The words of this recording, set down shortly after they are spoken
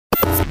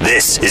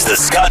This is the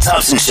Scott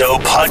Thompson Show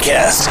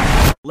podcast.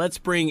 Let's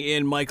bring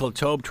in Michael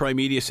Taube, Troy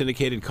Media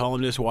syndicated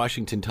columnist,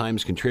 Washington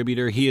Times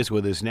contributor. He is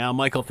with us now.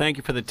 Michael, thank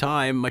you for the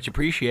time. Much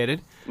appreciated.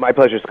 My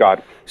pleasure,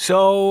 Scott.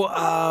 So,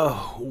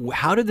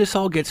 how did this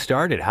all get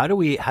started? How did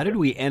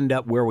we end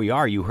up where we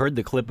are? You heard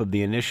the clip of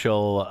the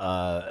initial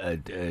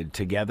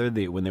together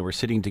when they were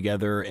sitting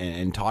together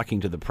and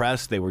talking to the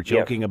press. They were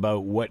joking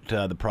about what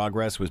the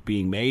progress was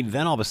being made.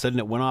 Then all of a sudden,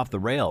 it went off the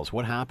rails.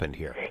 What happened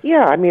here?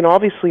 Yeah, I mean,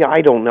 obviously,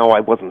 I don't know.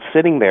 I wasn't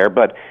sitting there,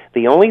 but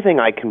the only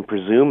thing I can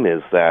presume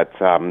is that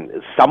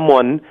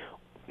someone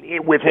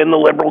within the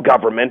Liberal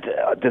government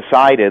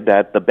decided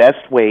that the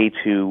best way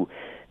to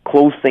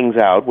close things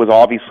out was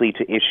obviously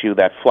to issue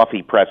that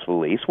fluffy press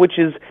release, which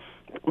is,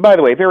 by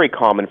the way, very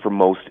common for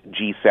most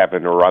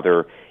G7 or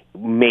other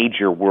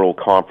major world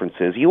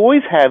conferences. You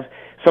always have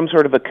some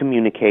sort of a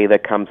communique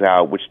that comes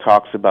out which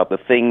talks about the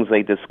things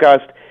they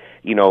discussed,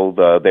 you know,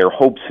 their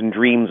hopes and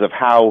dreams of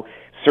how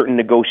certain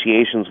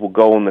negotiations will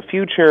go in the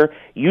future.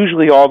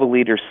 Usually all the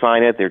leaders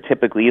sign it. There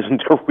typically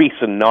isn't a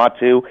reason not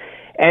to.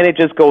 And it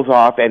just goes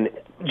off. And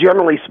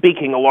generally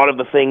speaking, a lot of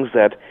the things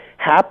that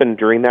happened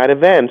during that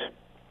event,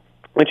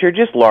 which are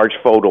just large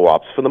photo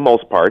ops for the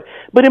most part,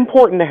 but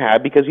important to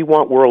have because you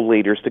want world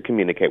leaders to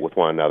communicate with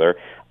one another,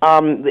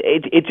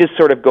 it just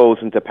sort of goes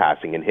into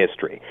passing in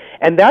history.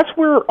 And that's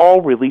where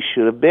all really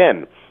should have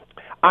been.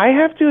 I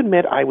have to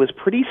admit I was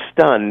pretty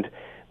stunned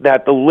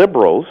that the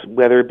Liberals,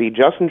 whether it be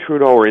Justin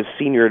Trudeau or his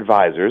senior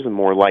advisors, and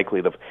more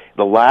likely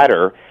the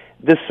latter,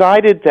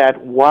 decided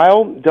that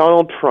while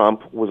Donald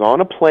Trump was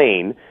on a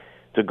plane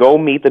to go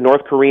meet the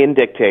North Korean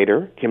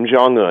dictator, Kim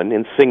Jong-un,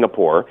 in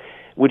Singapore,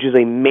 which is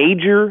a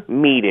major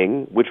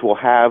meeting which will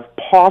have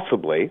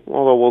possibly,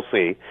 although we'll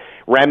see,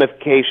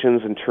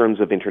 ramifications in terms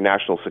of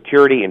international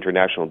security,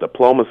 international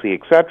diplomacy,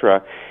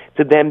 etc.,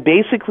 to then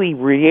basically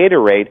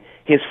reiterate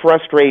his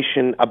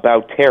frustration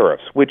about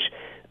tariffs, which,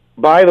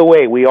 by the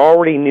way, we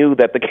already knew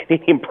that the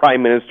Canadian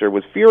Prime Minister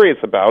was furious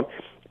about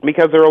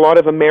because there are a lot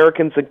of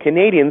Americans and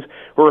Canadians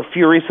who are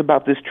furious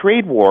about this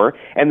trade war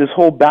and this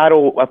whole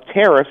battle of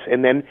tariffs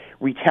and then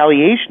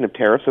retaliation of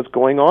tariffs that's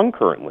going on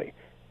currently.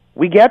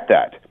 We get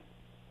that.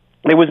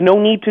 There was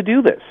no need to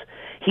do this.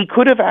 He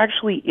could have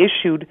actually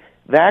issued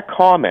that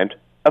comment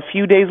a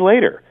few days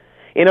later.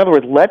 In other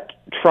words, let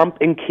Trump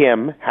and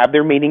Kim have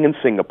their meeting in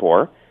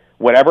Singapore.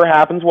 Whatever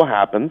happens will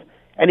happen.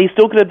 And he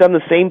still could have done the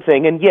same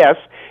thing. And yes,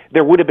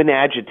 there would have been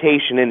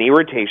agitation and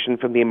irritation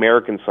from the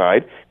American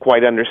side,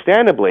 quite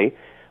understandably.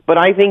 But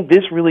I think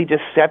this really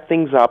just set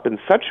things up in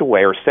such a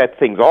way, or set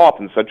things off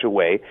in such a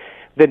way,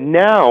 that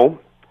now,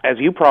 as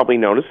you probably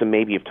noticed, and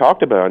maybe you've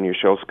talked about on your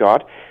show,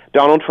 Scott,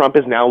 Donald Trump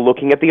is now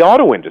looking at the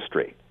auto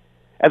industry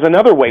as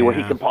another way where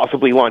he can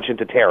possibly launch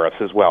into tariffs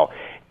as well.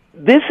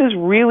 This has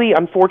really,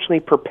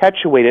 unfortunately,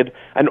 perpetuated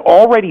an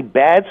already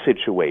bad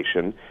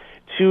situation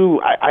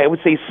to, I would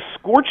say,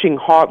 scorching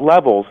hot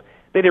levels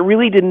that it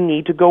really didn't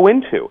need to go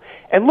into.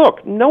 And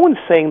look, no one's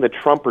saying that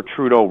Trump or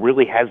Trudeau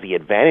really has the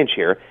advantage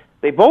here.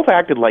 They both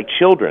acted like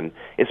children,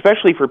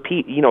 especially for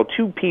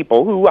two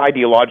people who,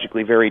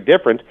 ideologically very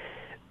different,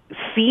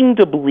 seem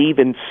to believe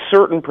in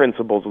certain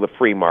principles of the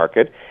free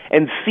market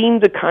and seem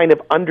to kind of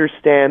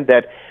understand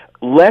that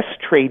less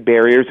trade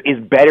barriers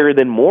is better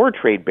than more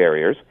trade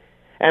barriers.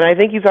 And I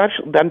think he's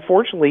actually,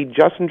 unfortunately,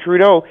 Justin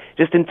Trudeau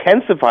just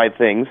intensified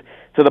things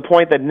to the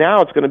point that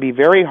now it's going to be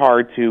very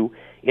hard to,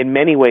 in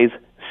many ways,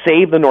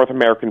 save the North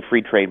American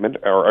Free Trade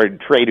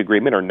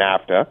Agreement, or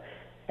NAFTA,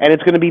 and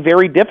it's going to be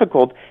very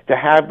difficult to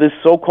have this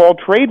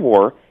so-called trade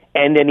war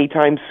end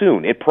anytime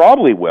soon. It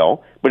probably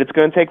will, but it's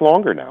going to take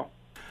longer now.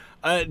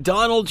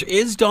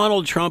 Is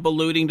Donald Trump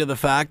alluding to the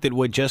fact that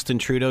what Justin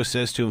Trudeau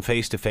says to him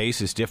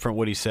face-to-face is different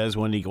what he says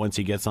once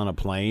he gets on a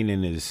plane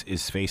and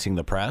is facing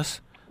the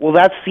press? Well,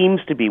 that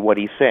seems to be what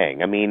he's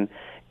saying. I mean,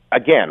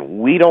 again,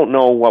 we don't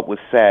know what was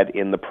said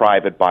in the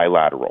private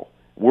bilateral.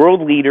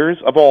 World leaders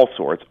of all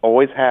sorts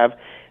always have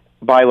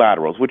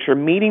bilaterals, which are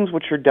meetings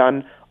which are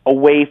done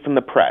away from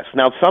the press.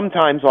 Now,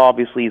 sometimes,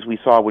 obviously, as we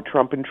saw with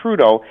Trump and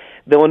Trudeau,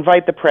 they'll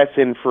invite the press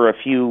in for a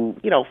few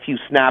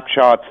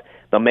snapshots.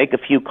 They'll make a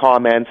few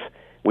comments.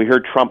 We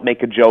heard Trump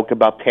make a joke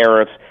about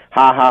tariffs.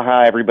 Ha, ha,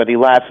 ha, everybody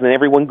laughs, and then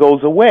everyone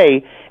goes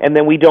away, and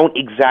then we don't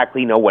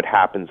exactly know what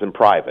happens in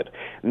private.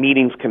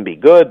 Meetings can be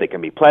good, they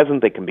can be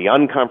pleasant, they can be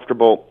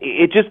uncomfortable.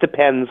 It just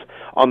depends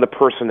on the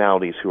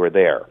personalities who are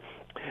there.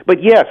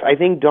 But yes, I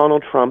think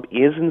Donald Trump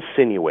is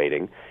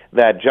insinuating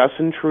that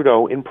Justin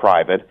Trudeau in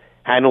private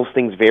handles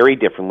things very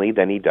differently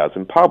than he does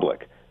in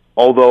public.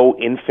 Although,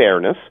 in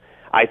fairness,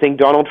 I think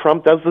Donald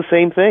Trump does the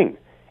same thing.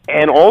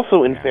 And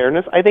also, in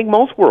fairness, I think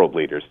most world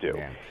leaders do.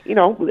 Yeah. You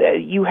know,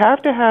 you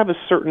have to have a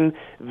certain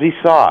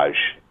visage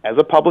as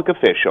a public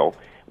official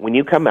when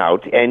you come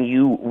out and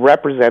you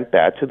represent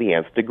that to the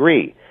nth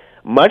degree.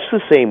 Much the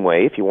same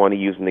way, if you want to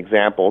use an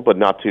example, but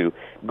not to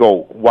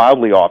go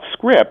wildly off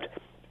script,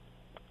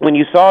 when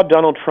you saw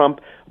Donald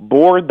Trump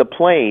board the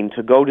plane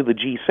to go to the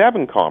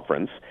G7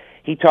 conference,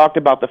 he talked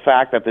about the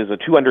fact that there's a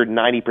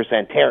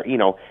 290%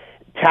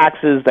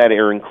 taxes that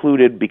are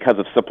included because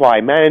of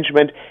supply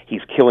management.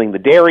 He's killing the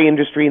dairy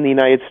industry in the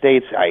United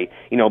States.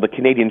 The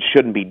Canadians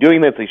shouldn't be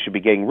doing this. They should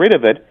be getting rid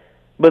of it.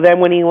 But then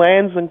when he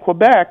lands in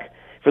Quebec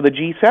for the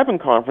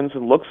G7 conference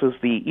and looks at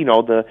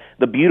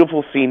the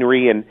beautiful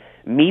scenery and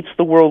meets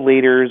the world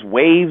leaders,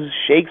 waves,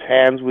 shakes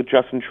hands with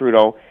Justin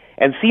Trudeau,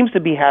 and seems to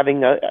be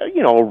having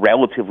a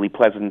relatively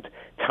pleasant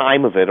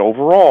time of it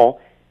overall,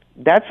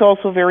 that's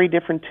also very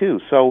different too.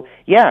 So,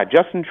 yeah,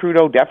 Justin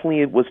Trudeau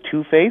definitely was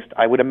two-faced,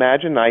 I would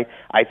imagine. I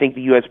think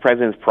the U.S.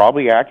 president is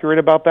probably accurate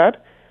about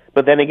that.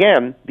 But then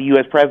again, the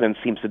U.S. president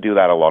seems to do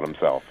that a lot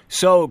himself.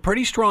 So,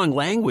 pretty strong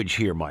language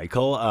here,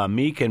 Michael.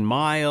 Meek and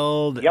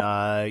mild,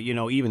 Yep.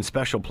 Even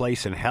special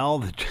place in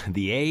hell,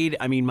 the aid.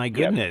 I mean, my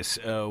goodness,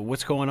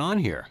 what's going on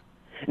here?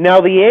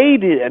 Now, the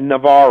aide,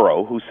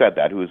 Navarro, who said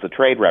that, who is the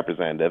trade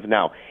representative,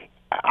 now,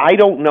 I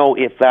don't know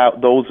if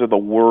those are the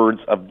words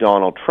of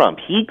Donald Trump.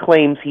 He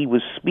claims he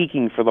was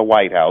speaking for the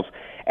White House,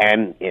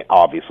 and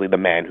obviously the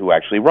man who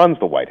actually runs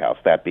the White House,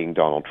 that being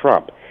Donald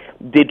Trump.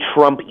 Did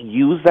Trump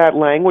use that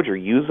language or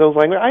use those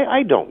language?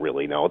 I don't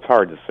really know. It's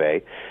hard to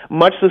say.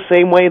 Much the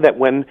same way that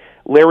when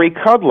Larry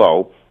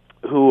Kudlow,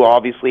 who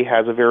obviously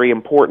has a very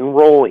important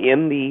role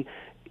in the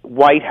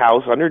White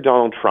House under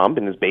Donald Trump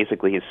and is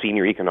basically his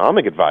senior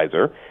economic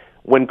advisor,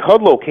 when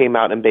Kudlow came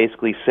out and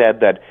basically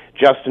said that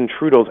Justin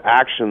Trudeau's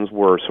actions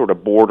were sort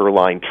of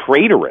borderline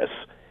traitorous,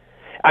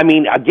 I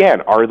mean,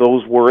 again, are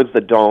those words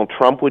that Donald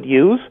Trump would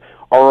use?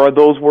 Or are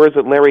those words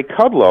that Larry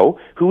Kudlow,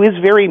 who is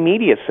very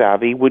media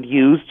savvy, would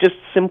use just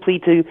simply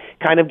to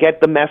kind of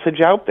get the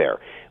message out there?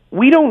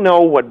 We don't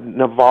know what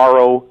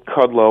Navarro,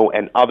 Kudlow,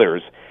 and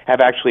others have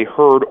actually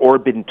heard or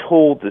been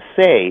told to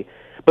say,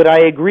 but I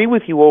agree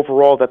with you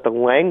overall that the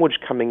language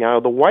coming out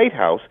of the White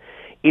House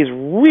is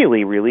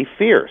really, really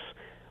fierce.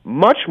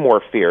 Much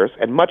more fierce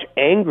and much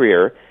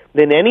angrier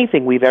than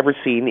anything we've ever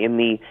seen in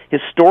the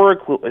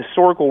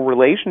historical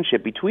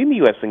relationship between the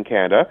U.S. and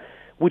Canada,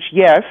 which,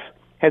 yes,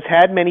 has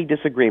had many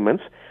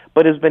disagreements,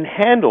 but has been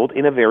handled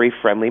in a very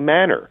friendly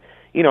manner.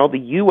 The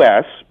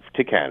U.S.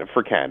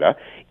 for Canada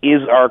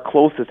is our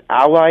closest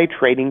ally,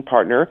 trading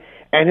partner,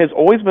 and has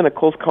always been a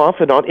close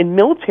confidant in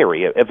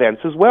military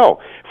events as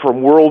well,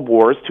 from world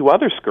wars to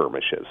other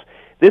skirmishes.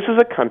 This is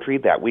a country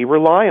that we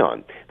rely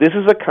on. This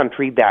is a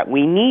country that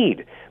we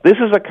need. This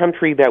is a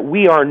country that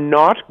we are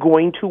not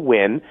going to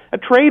win a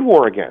trade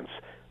war against.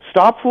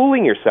 Stop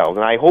fooling yourselves,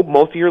 and I hope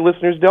most of your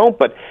listeners don't,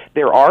 but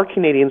there are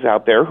Canadians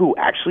out there who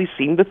actually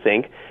seem to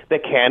think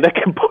that Canada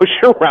can push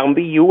around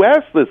the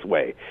U.S. this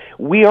way.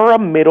 We are a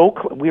middle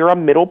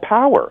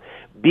power.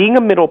 Being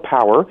a middle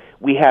power,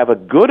 we have a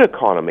good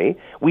economy.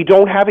 We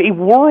don't have a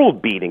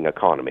world-beating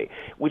economy,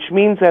 which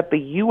means that the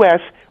U.S.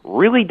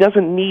 really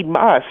doesn't need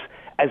us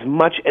as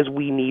much as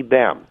we need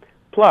them.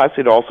 Plus,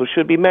 it also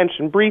should be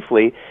mentioned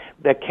briefly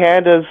that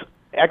Canada's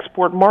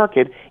export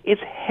market is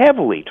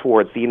heavily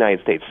towards the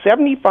United States.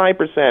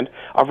 75%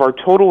 of our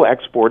total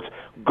exports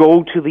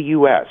go to the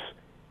U.S.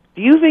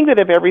 Do you think that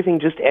if everything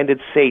just ended,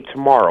 say,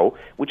 tomorrow,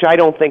 which I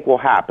don't think will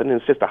happen, and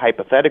it's just a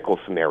hypothetical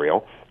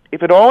scenario,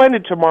 if it all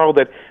ended tomorrow,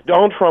 that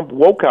Donald Trump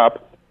woke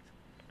up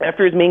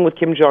after his meeting with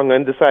Kim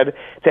Jong-un, decided,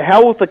 to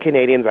hell with the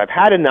Canadians, I've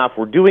had enough,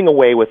 we're doing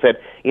away with it,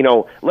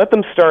 let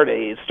them start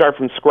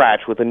from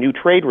scratch with a new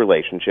trade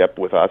relationship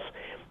with us.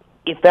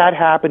 If that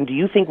happened, do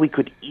you think we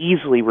could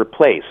easily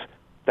replace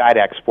that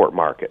export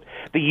market?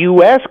 The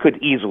U.S.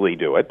 could easily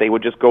do it. They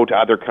would just go to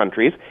other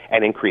countries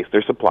and increase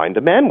their supply and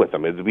demand with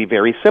them. It would be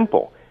very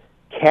simple.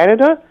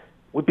 Canada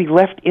would be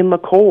left in the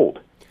cold,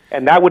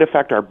 and that would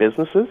affect our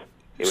businesses.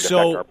 It would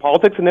affect our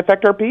politics and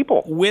affect our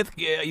people. With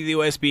the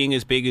U.S. being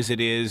as big as it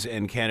is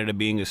and Canada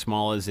being as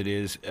small as it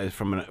is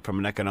from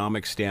an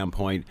economic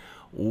standpoint,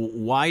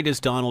 why does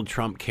Donald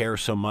Trump care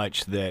so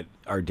much that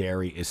our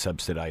dairy is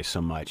subsidized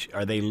so much?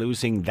 Are they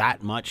losing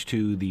that much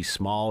to the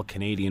small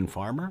Canadian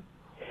farmer?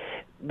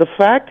 The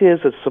fact is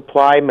that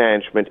supply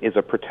management is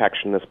a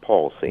protectionist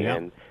policy. Yeah.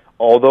 And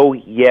although,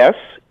 yes,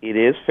 it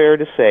is fair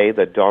to say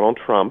that Donald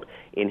Trump,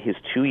 in his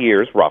 2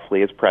 years,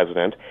 roughly, as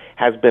president,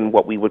 has been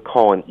what we would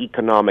call an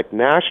economic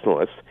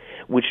nationalist,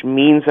 which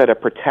means that a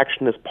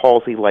protectionist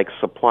policy like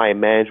supply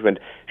management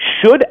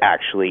should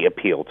actually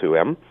appeal to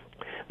him.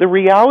 The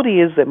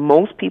reality is that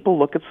most people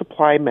look at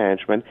supply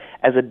management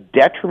as a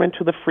detriment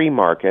to the free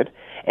market,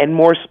 and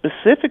more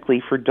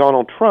specifically for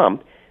Donald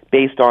Trump,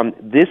 based on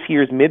this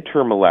year's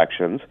midterm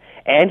elections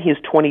and his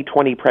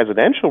 2020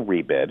 presidential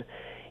rebid,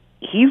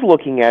 he's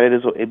looking at it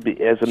as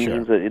a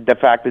means of the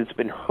fact that it's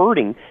been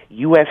hurting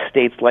U.S.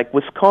 states like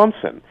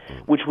Wisconsin,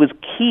 which was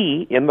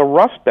key in the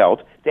Rust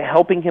Belt to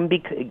helping him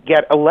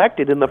get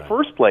elected in the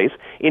first place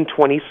in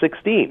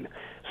 2016.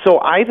 So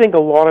I think a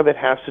lot of it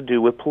has to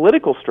do with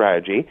political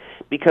strategy,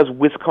 because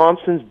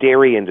Wisconsin's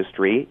dairy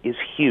industry is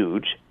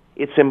huge,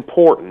 it's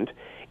important,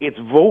 it's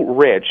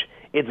vote-rich,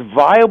 it's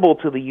viable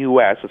to the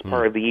U.S. as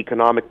part of the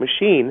economic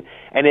machine,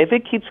 and if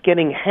it keeps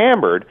getting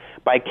hammered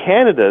by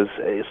Canada's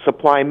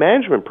supply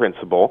management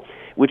principle,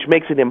 which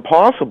makes it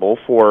impossible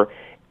for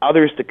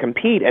others to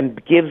compete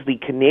and gives the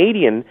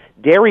Canadian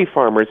dairy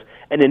farmers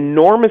an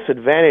enormous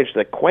advantage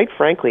that, quite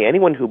frankly,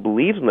 anyone who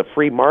believes in the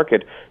free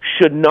market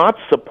should not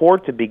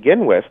support to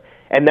begin with.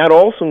 And that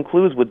also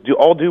includes, with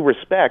all due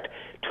respect,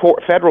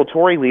 federal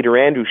Tory leader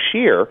Andrew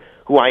Scheer,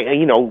 who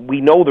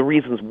we know the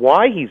reasons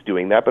why he's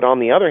doing that, but on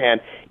the other hand,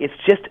 it's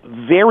just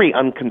very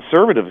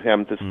unconservative of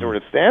him to sort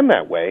of stand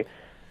that way.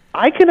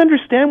 I can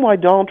understand why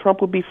Donald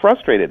Trump would be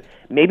frustrated,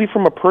 maybe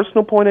from a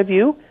personal point of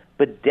view,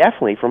 but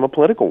definitely from a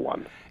political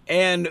one.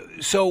 And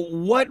so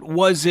what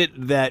was it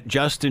that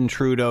Justin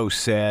Trudeau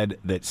said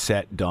that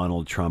set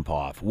Donald Trump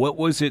off? What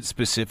was it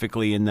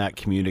specifically in that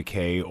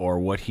communique or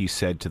what he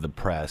said to the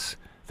press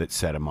that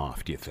set him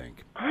off, do you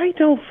think? I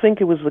don't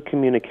think it was the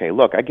communique.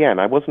 Look, again,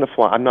 I'm not a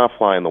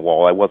fly on the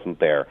wall. I wasn't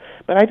there.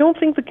 But I don't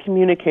think the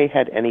communique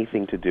had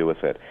anything to do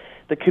with it.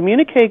 The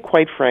communique,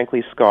 quite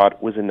frankly,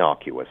 Scott, was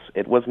innocuous.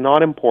 It was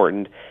not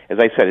important. As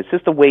I said, it's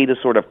just a way to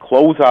sort of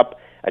close up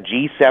a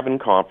G7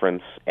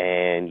 conference,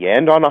 and you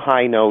end on a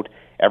high note.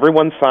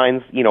 Everyone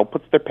signs,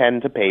 puts their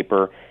pen to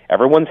paper.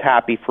 Everyone's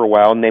happy for a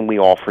while, and then we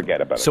all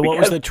forget about it. So what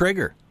was the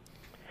trigger?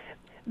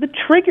 The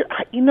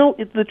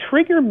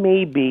trigger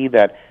may be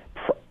that,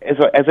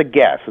 as a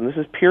guess, and this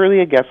is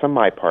purely a guess on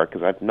my part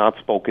because I've not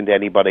spoken to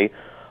anybody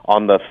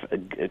on the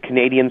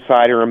Canadian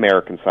side or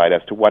American side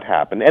as to what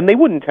happened, and they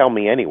wouldn't tell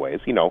me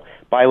anyways.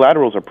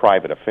 Bilaterals are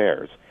private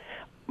affairs.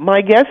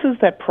 My guess is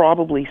that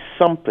probably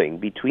something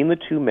between the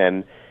two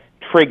men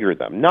triggered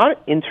them,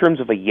 not in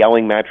terms of a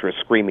yelling match or a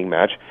screaming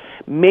match.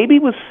 Maybe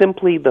it was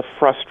simply the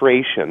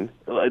frustration,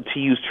 to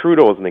use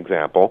Trudeau as an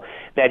example,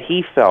 that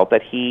he felt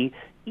that he,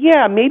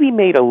 maybe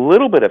made a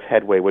little bit of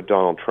headway with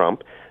Donald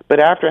Trump, but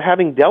after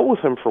having dealt with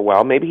him for a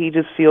while, maybe he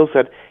just feels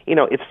that,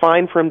 it's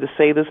fine for him to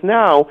say this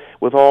now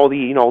with all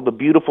the, the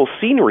beautiful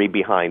scenery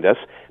behind us,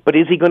 but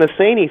is he going to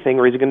say anything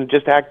or is he going to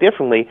just act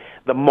differently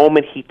the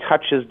moment he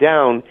touches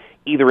down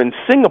either in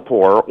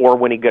Singapore or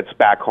when he gets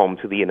back home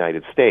to the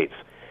United States?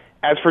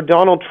 As for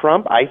Donald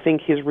Trump, I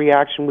think his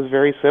reaction was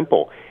very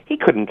simple. He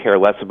couldn't care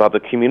less about the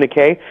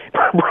communique,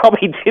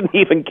 probably didn't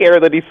even care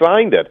that he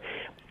signed it.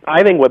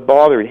 I think what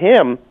bothered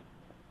him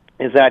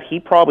is that he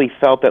probably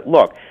felt that,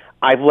 look,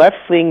 I've left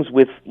things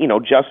with,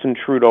 Justin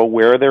Trudeau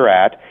where they're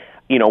at.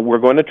 We're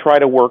going to try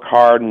to work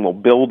hard and we'll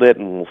build it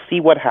and we'll see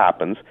what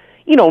happens.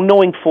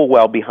 Knowing full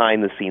well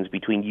behind the scenes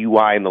between you,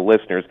 I, and the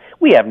listeners,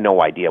 we have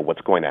no idea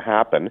what's going to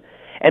happen.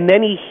 And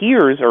then he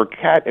hears or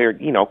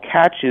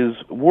catches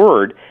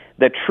word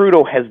that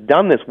Trudeau has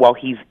done this while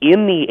he's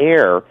in the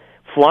air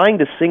flying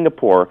to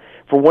Singapore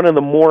for one of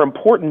the more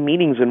important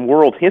meetings in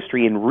world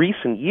history in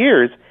recent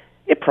years.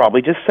 It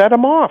probably just set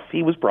him off.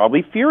 He was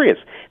probably furious,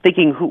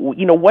 thinking,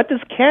 what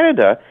does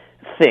Canada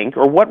think,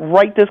 or what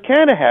right does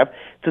Canada have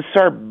to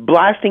start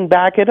blasting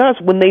back at us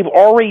when they've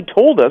already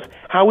told us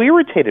how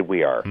irritated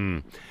we are?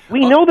 We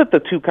know that the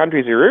two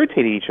countries are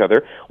irritating each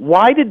other.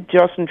 Why did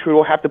Justin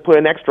Trudeau have to put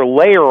an extra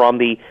layer on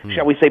the,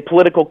 shall we say,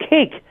 political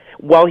cake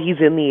while he's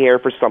in the air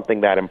for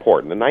something that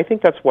important? And I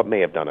think that's what may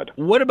have done it.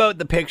 What about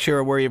the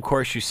picture where, of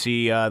course, you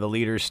see the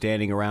leaders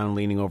standing around,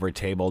 leaning over a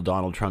table,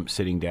 Donald Trump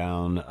sitting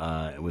down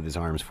with his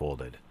arms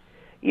folded?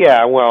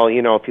 Yeah, well,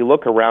 if you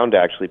look around,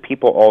 actually,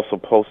 people also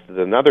posted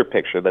another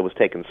picture that was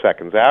taken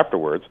seconds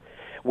afterwards,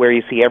 where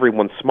you see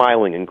everyone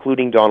smiling,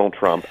 including Donald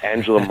Trump,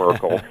 Angela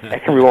Merkel, and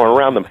everyone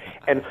around them.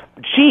 And,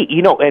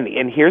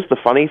 and here's the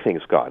funny thing,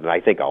 Scott, and I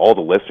think all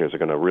the listeners are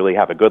going to really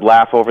have a good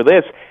laugh over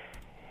this.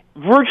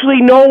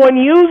 Virtually no one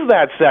used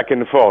that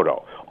second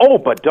photo. Oh,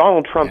 but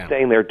Donald Trump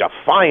staying there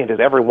defiant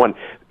as everyone,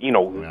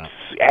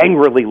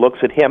 angrily looks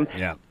at him.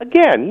 Yeah.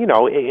 Again,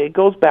 it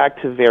goes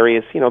back to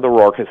various, the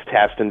Rorschach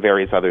test and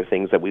various other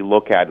things that we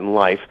look at in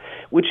life,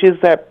 which is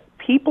that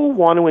people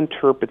want to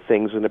interpret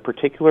things in a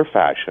particular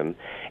fashion,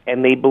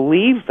 and they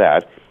believe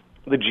that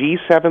the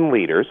G7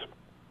 leaders,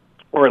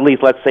 or at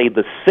least let's say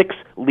the 6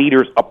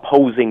 leaders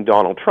opposing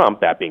Donald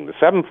Trump, that being the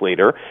 7th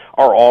leader,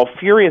 are all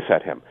furious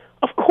at him.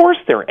 Of course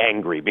they're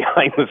angry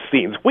behind the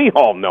scenes. We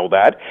all know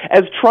that.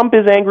 As Trump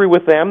is angry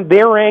with them,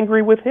 they're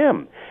angry with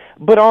him.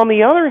 But on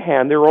the other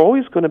hand, there are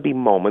always going to be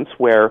moments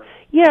where,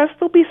 yes,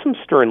 there'll be some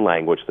stern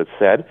language that's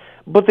said,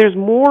 but there's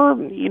more,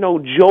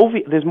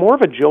 there's more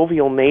of a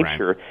jovial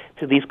nature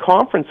to these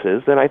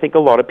conferences than I think a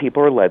lot of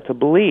people are led to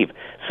believe.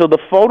 So the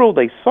photo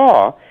they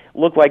saw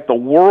looked like the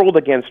world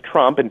against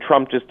Trump, and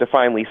Trump just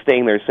defiantly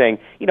staying there saying,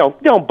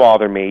 don't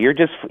bother me. You're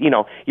just,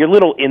 you're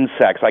little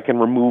insects. I can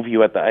remove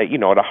you at the,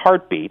 at a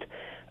heartbeat.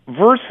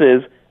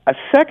 Versus a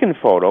second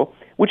photo,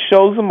 which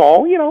shows them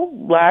all,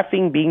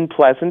 laughing, being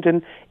pleasant,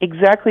 and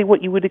exactly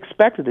what you would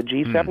expect at the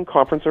G7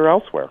 conference or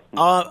elsewhere.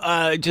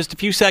 Just a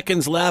few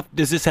seconds left.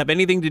 Does this have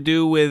anything to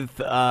do with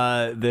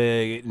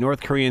the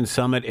North Korean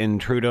summit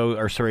and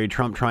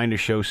Trump trying to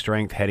show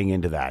strength heading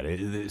into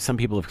that? Some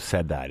people have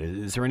said that.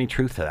 Is there any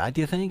truth to that,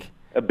 do you think?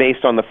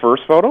 Based on the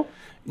first photo?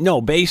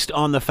 No, based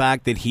on the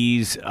fact that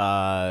he's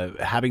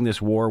having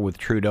this war with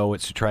Trudeau.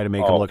 It's to try to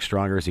make him look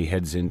stronger as he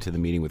heads into the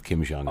meeting with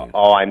Kim Jong-un.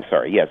 Oh, I'm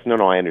sorry. Yes. No,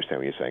 I understand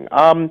what you're saying.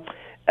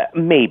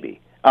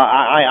 Maybe.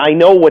 I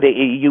know what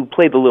you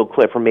played the little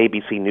clip from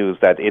ABC News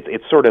that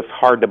it's sort of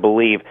hard to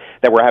believe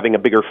that we're having a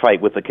bigger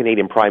fight with the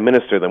Canadian Prime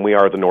Minister than we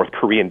are the North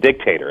Korean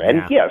dictator.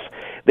 And yes,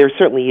 there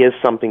certainly is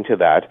something to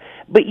that.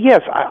 But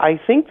yes, I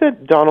think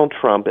that Donald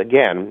Trump,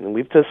 again, and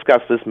we've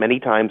discussed this many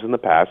times in the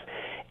past,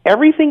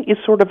 everything is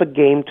sort of a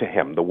game to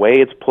him, the way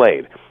it's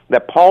played.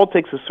 That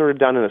politics is sort of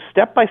done in a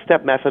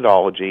step-by-step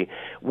methodology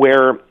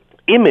where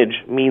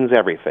image means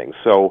everything.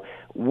 So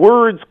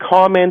words,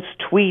 comments,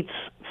 tweets,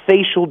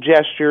 facial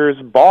gestures,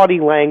 body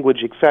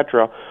language,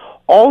 etc.,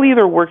 all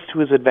either works to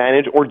his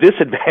advantage or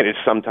disadvantage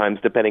sometimes,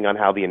 depending on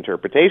how the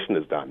interpretation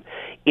is done.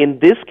 In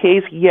this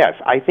case, yes,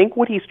 I think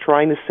what he's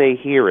trying to say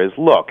here is,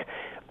 look,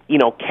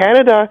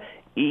 Canada,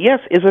 yes,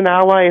 is an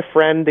ally, a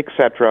friend,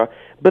 etc.,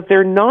 but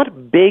they're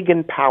not big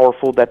and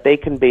powerful that they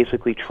can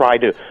basically try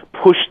to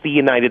push the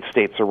United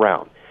States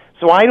around.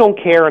 So I don't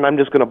care, and I'm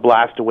just going to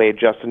blast away at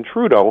Justin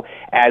Trudeau,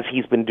 as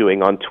he's been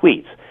doing on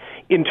tweets.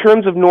 In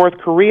terms of North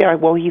Korea,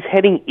 well, he's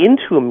heading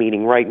into a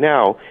meeting right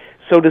now,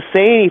 so to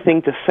say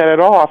anything to set it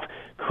off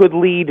could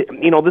lead,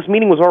 this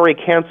meeting was already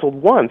canceled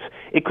once.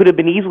 It could have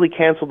been easily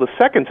canceled a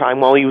second time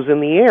while he was in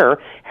the air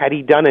had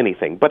he done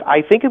anything. But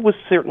I think it was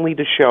certainly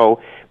to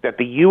show that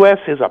the U.S.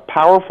 is a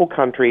powerful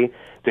country,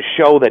 to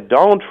show that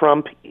Donald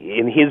Trump,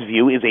 in his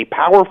view, is a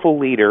powerful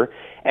leader,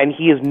 and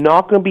he is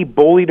not going to be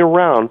bullied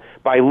around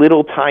by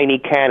little tiny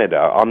Canada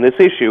on this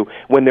issue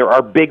when there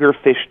are bigger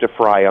fish to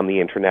fry on the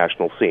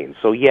international scene.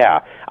 So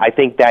yeah, I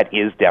think that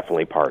is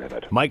definitely part of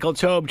it. Michael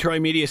Taube, Troy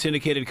Media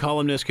syndicated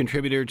columnist,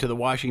 contributor to the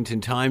Washington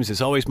Times.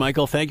 As always,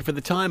 Michael, thank you for the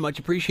time. Much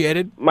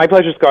appreciated. My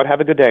pleasure, Scott. Have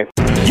a good day.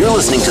 You're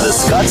listening to The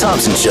Scott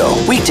Thompson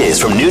Show,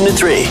 weekdays from noon to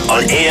 3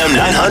 on AM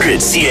 900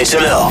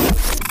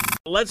 CHML.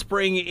 Let's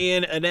bring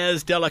in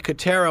Inez de la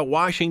Cuetara,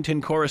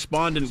 Washington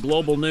correspondent,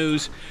 Global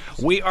News.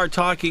 We are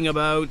talking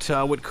about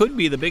what could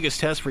be the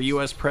biggest test for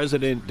U.S.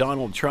 President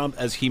Donald Trump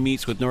as he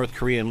meets with North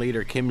Korean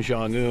leader Kim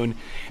Jong-un.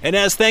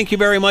 Inez, thank you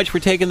very much for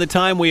taking the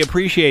time. We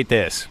appreciate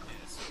this.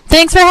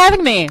 Thanks for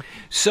having me.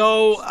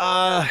 So,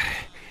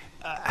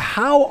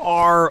 how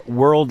are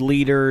world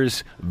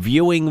leaders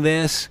viewing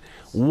this?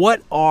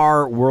 What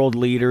are world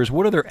leaders,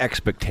 what are their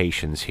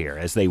expectations here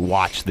as they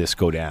watch this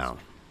go down?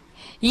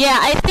 Yeah,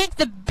 I think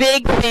the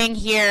big thing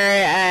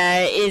here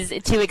is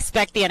to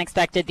expect the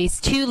unexpected.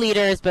 These two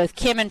leaders, both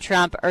Kim and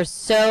Trump, are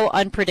so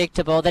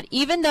unpredictable that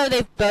even though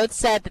they've both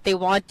said that they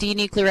want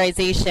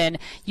denuclearization,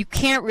 you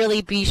can't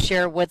really be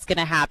sure what's going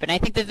to happen. I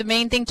think that the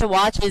main thing to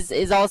watch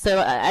is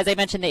also, as I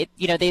mentioned,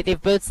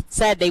 they've both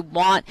said they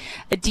want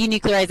a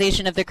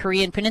denuclearization of the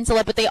Korean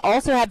Peninsula, but they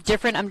also have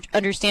different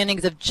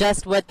understandings of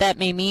just what that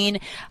may mean.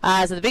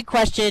 So the big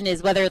question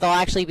is whether they'll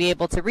actually be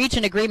able to reach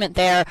an agreement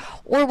there,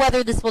 or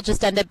whether this will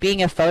just end up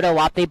being a photo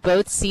op. They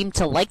both seem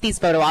to like these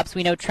photo ops.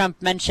 We know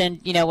Trump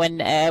mentioned,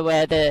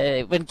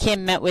 when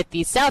Kim met with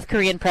the South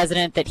Korean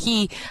president, that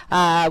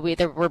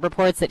there were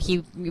reports that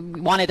he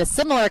wanted a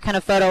similar kind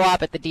of photo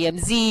op at the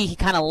DMZ. He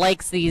kind of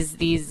likes these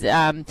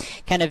kind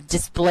of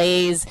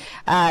displays.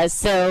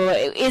 So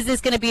is this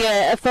going to be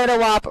a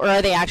photo op, or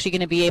are they actually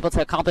going to be able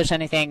to accomplish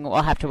anything?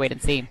 We'll have to wait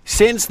and see.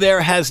 Since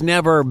there has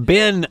never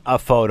been a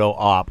photo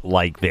op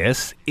like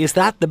this, is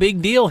that the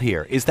big deal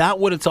here? Is that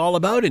what it's all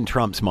about in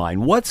Trump's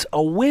mind? What's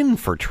a win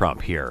for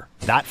Trump here?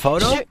 That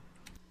photo? Sure.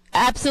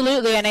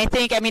 Absolutely, and I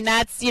think,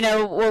 that's,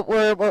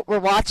 what we're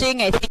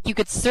watching. I think you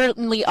could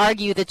certainly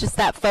argue that just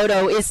that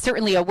photo is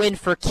certainly a win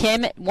for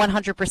Kim,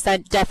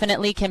 100%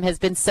 definitely. Kim has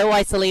been so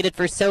isolated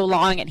for so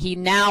long, and he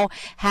now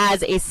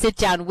has a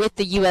sit-down with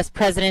the U.S.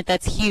 president.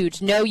 That's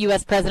huge. No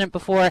U.S. president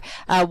before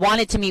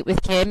wanted to meet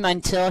with Kim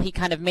until he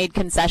kind of made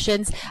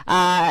concessions,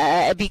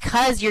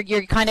 because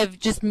you're kind of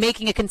just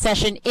making a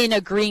concession in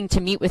agreeing to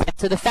meet with him.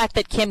 So the fact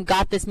that Kim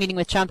got this meeting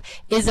with Trump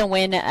is a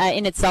win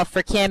in itself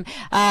for Kim.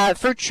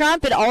 For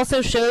Trump, it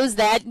also shows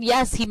that,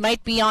 yes, he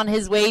might be on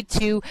his way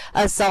to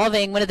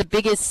solving one of the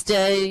biggest,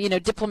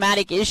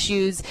 diplomatic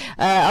issues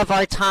of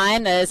our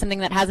time, something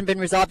that hasn't been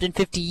resolved in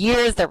 50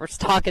 years. There was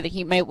talk that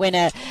he might win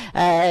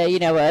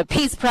a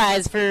peace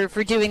prize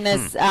for doing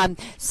this.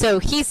 So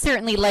he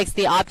certainly likes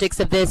the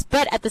optics of this.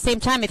 But at the same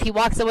time, if he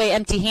walks away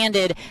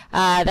empty-handed,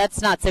 that's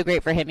not so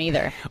great for him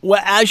either.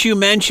 Well, as you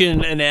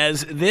mentioned,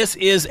 Inez, this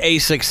is a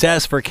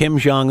success for Kim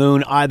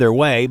Jong-un either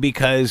way,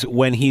 because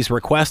when he's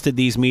requested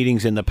these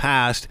meetings in the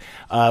past,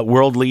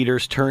 world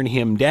leaders turn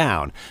him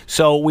down.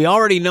 So we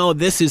already know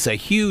this is a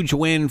huge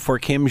win for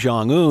Kim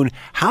Jong-un.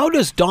 How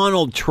does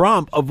Donald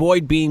Trump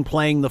avoid being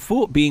played the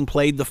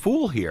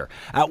fool here?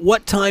 At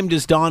what time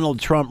does Donald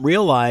Trump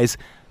realize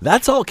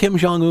that's all Kim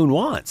Jong-un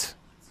wants?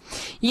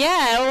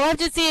 Yeah, we'll have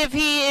to see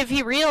if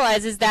he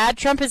realizes that.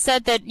 Trump has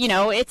said that,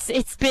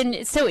 it's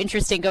been so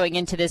interesting going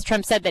into this.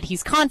 Trump said that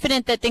he's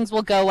confident that things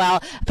will go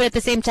well, but at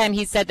the same time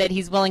he said that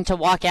he's willing to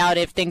walk out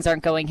if things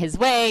aren't going his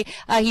way.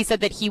 He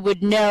said that he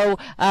would know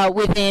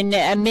within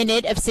a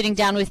minute of sitting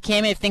down with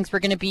Kim if things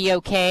were going to be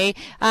okay.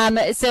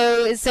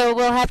 So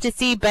we'll have to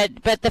see.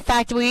 But the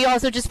fact, we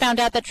also just found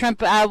out that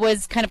Trump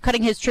was kind of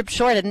cutting his trip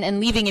short and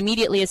leaving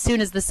immediately as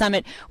soon as the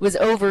summit was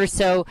over.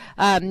 So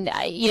and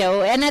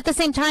at the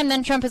same time,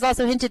 then Trump has has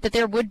also hinted that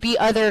there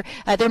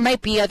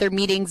might be other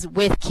meetings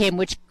with Kim,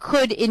 which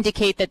could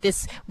indicate that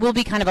this will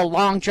be kind of a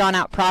long,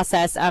 drawn-out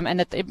process, and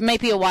that it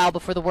might be a while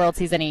before the world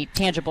sees any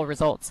tangible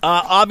results.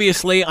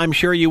 Obviously, I'm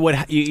sure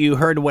you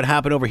heard what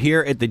happened over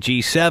here at the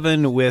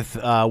G7 with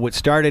what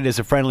started as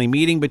a friendly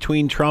meeting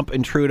between Trump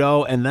and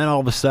Trudeau, and then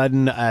all of a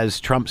sudden, as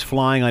Trump's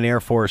flying on Air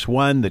Force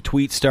One, the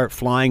tweets start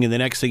flying, and the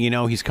next thing you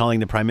know, he's calling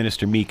the Prime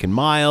Minister meek and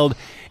mild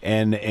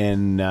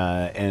and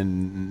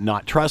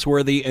not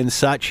trustworthy and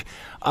such.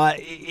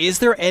 Is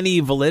there any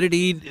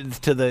validity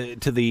to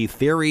the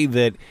theory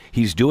that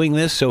he's doing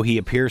this so he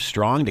appears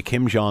strong to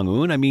Kim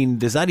Jong-un? I mean,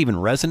 does that even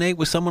resonate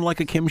with someone like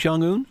a Kim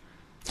Jong-un?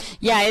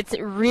 Yeah, it's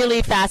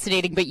really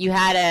fascinating. But you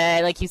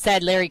had, like you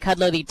said, Larry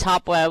Kudlow, the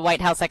top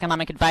White House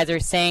economic advisor,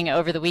 saying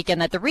over the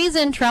weekend that the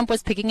reason Trump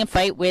was picking a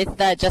fight with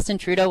Justin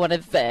Trudeau, one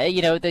of the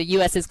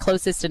U.S.'s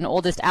closest and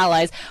oldest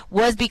allies,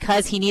 was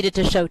because he needed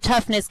to show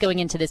toughness going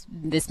into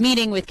this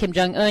meeting with Kim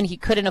Jong-un. He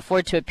couldn't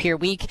afford to appear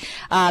weak.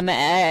 But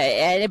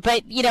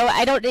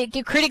I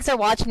don't. Critics are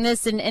watching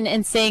this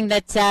and saying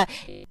that.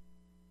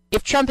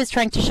 If Trump is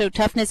trying to show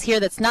toughness here,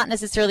 that's not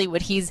necessarily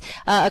what he's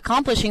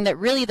accomplishing. That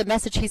really the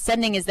message he's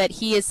sending is that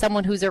he is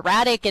someone who's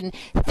erratic and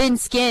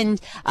thin-skinned,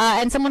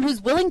 and someone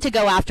who's willing to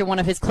go after one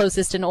of his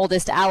closest and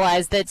oldest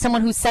allies. That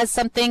someone who says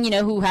something,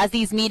 who has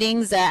these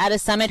meetings at a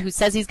summit, who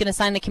says he's going to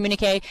sign the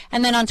communique,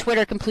 and then on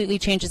Twitter completely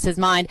changes his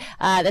mind.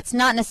 That's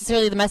not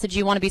necessarily the message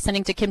you want to be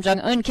sending to Kim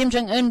Jong-un. Kim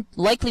Jong-un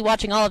likely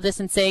watching all of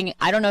this and saying,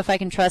 I don't know if I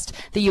can trust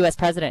the U.S.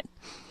 president.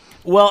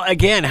 Well,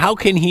 again, how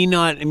can he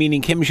not,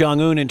 meaning Kim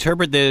Jong-un,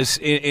 interpret this?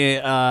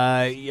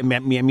 I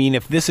mean,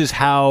 if this is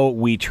how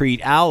we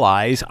treat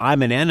allies,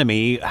 I'm an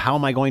enemy. How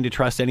am I going to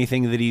trust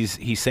anything that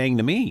he's saying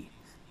to me?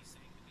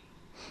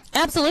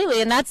 Absolutely,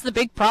 and that's the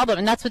big problem,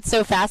 and that's what's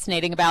so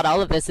fascinating about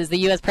all of this is the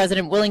U.S.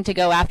 president willing to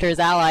go after his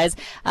allies,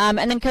 and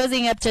then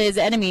cozying up to his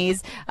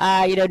enemies,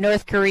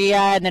 North Korea,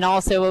 and then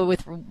also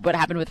with what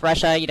happened with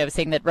Russia,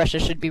 saying that Russia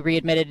should be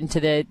readmitted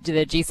into the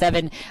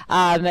G7.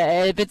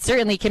 But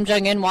certainly Kim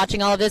Jong-un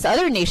watching all of this,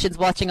 other nations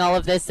watching all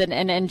of this,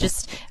 and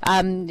just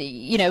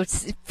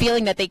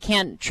feeling that they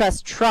can't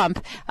trust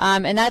Trump,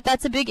 and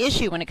that's a big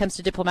issue when it comes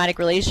to diplomatic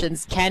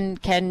relations.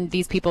 Can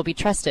these people be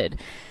trusted?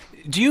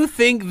 Do you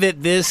think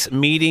that this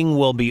meeting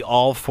will be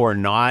all for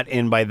naught?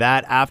 And by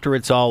that, after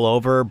it's all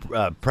over,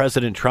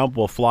 President Trump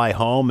will fly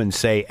home and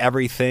say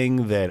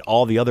everything that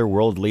all the other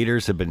world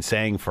leaders have been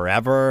saying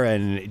forever.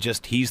 And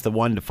just he's the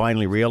one to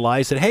finally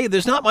realize that, hey,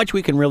 there's not much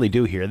we can really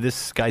do here.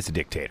 This guy's a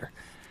dictator.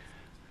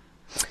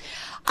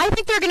 I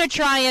think they're going to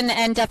try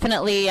and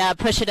definitely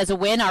push it as a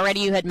win. Already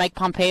you had Mike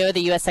Pompeo,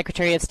 the U.S.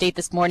 Secretary of State,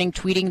 this morning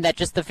tweeting that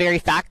just the very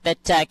fact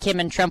that Kim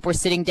and Trump were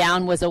sitting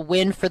down was a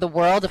win for the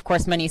world. Of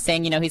course, many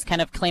saying, he's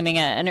kind of claiming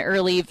an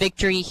early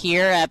victory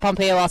here.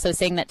 Pompeo also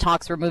saying that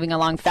talks were moving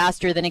along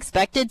faster than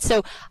expected.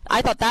 So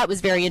I thought that was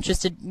very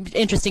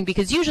interesting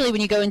because usually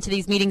when you go into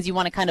these meetings, you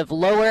want to kind of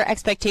lower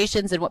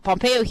expectations. And what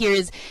Pompeo here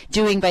is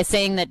doing by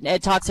saying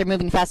that talks are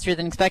moving faster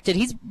than expected,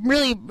 he's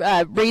really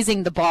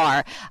raising the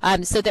bar.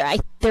 So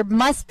there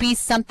must be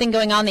something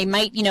going on. They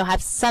might,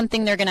 have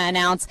something they're going to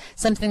announce,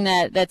 something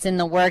that's in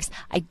the works.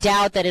 I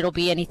doubt that it'll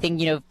be anything,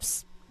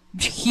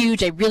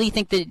 huge. I really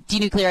think that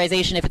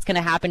denuclearization, if it's going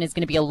to happen, is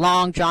going to be a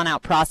long,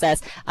 drawn-out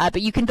process.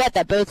 But you can bet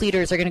that both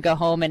leaders are going to go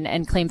home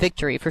and claim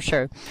victory for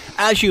sure.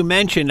 As you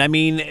mentioned,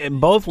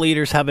 both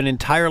leaders have an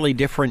entirely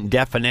different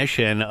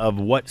definition of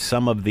what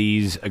some of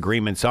these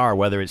agreements are,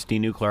 whether it's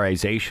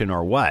denuclearization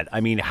or what.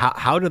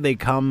 How do they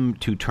come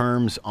to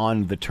terms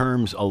on the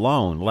terms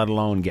alone, let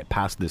alone get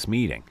past this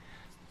meeting?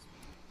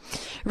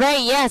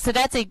 Right, yeah, so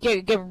that's a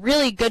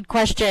really good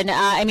question.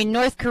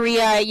 North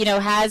Korea,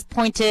 has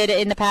pointed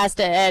in the past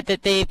that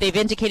they've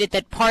indicated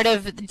that part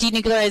of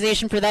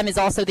denuclearization for them is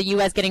also the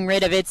U.S. getting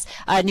rid of its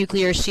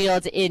nuclear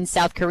shields in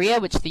South Korea,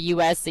 which the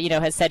U.S.,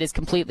 has said is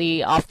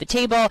completely off the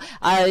table.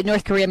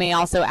 North Korea may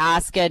also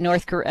ask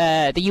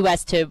the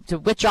U.S. to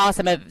withdraw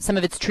some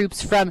of its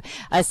troops from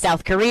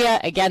South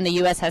Korea. Again, the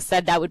U.S. has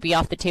said that would be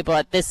off the table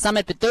at this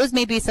summit, but those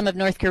may be some of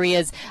North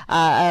Korea's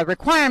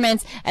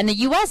requirements. And the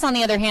U.S., on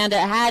the other hand,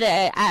 had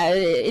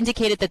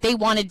indicated that they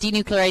wanted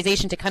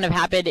denuclearization to kind of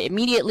happen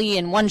immediately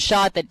in one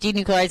shot, that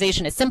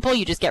denuclearization is simple.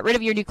 You just get rid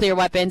of your nuclear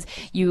weapons.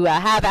 You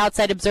have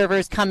outside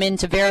observers come in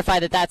to verify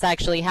that that's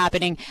actually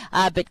happening.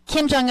 But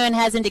Kim Jong-un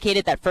has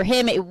indicated that for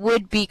him, it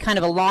would be kind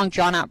of a long,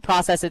 drawn-out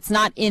process. It's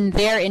not in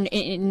their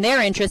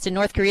interest, in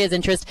North Korea's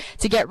interest,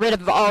 to get rid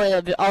of all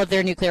of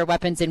their nuclear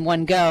weapons in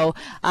one go.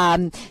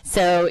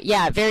 So,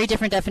 yeah, very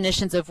different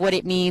definitions of what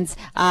it means.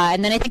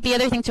 And then I think the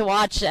other thing to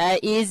watch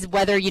is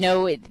whether,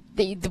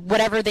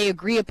 whatever they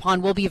agree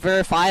upon will be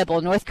verifiable.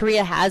 North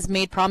Korea has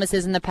made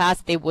promises in the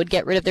past they would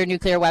get rid of their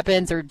nuclear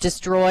weapons or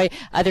destroy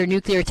other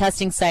nuclear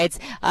testing sites,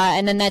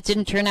 and then that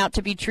didn't turn out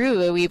to be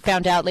true. We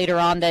found out later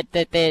on that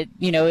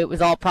it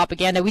was all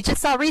propaganda. We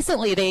just saw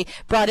recently they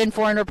brought in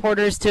foreign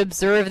reporters to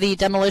observe the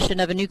demolition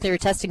of a nuclear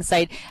testing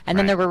site, and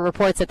then there were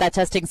reports that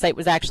testing site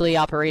was actually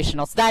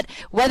operational. So that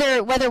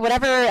whether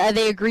whatever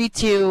they agree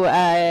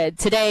to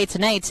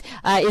tonight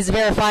is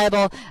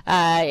verifiable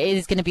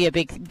is going to be a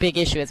big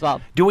issue as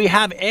well. Do we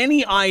have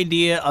any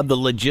idea of the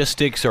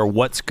logistics or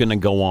what's going to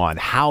go on?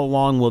 How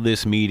long will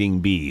this meeting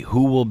be?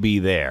 Who will be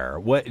there?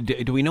 What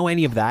do we know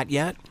any of that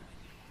yet?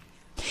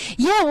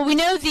 Yeah, well, we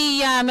know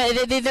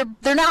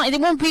they're not. They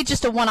won't be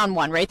just a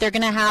one-on-one, right? They're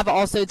going to have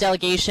also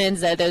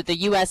delegations. The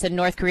U.S. and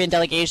North Korean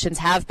delegations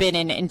have been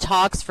in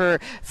talks for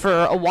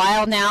a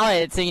while now.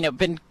 It's they've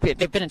been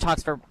in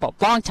talks for a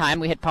long time.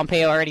 We had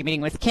Pompeo already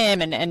meeting with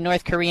Kim and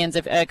North Koreans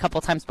a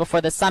couple times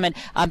before the summit.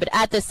 But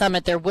at this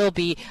summit, there will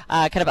be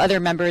kind of other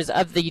members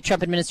of the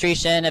Trump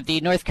administration, of the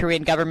North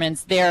Korean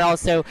governments. They're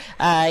also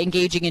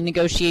engaging in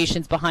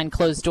negotiations behind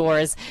closed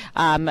doors.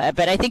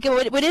 But I think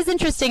what is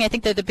interesting, I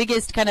think that the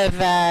biggest kind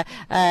of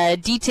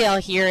detail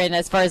here, and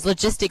as far as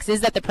logistics, is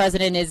that the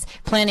president is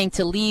planning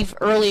to leave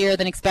earlier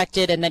than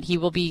expected, and that he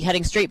will be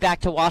heading straight back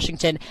to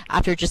Washington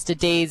after just a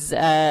day's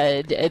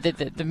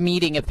the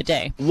meeting of the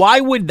day.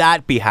 Why would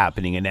that be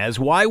happening, Inez?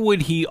 Why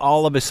would he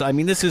all of a sudden? I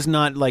mean, this is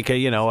not like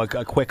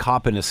a quick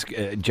hop and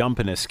a jump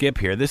and a skip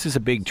here. This is a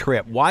big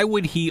trip. Why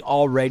would he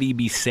already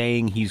be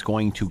saying he's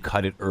going to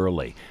cut it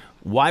early?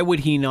 Why would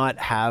he not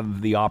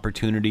have the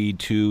opportunity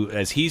to,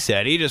 as he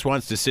said, he just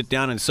wants to sit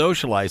down and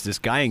socialize this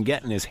guy and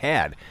get in his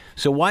head.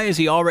 So why is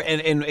he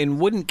already, and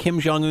wouldn't Kim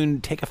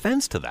Jong-un take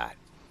offense to that?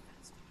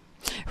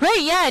 Right,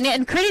 yeah,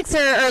 and critics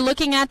are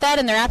looking at that,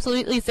 and they're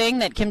absolutely saying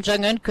that Kim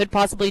Jong-un could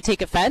possibly take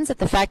offense at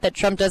the fact that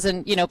Trump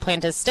doesn't,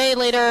 plan to stay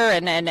later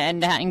and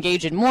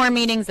engage in more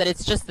meetings, that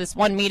it's just this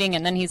one meeting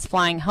and then he's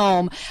flying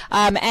home.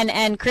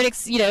 And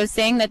critics,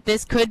 saying that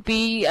this could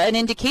be an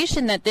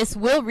indication that this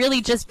will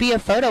really just be a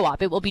photo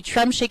op. It will be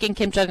Trump shaking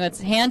Kim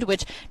Jong-un's hand,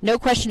 which, no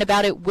question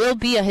about it, will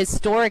be a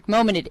historic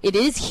moment. It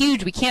is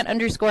huge. We can't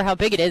underscore how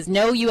big it is.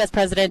 No U.S.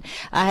 president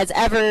has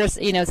ever,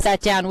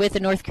 sat down with a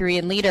North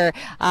Korean leader,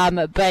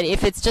 but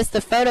if it's just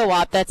the photo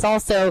op, that's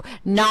also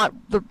not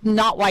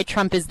why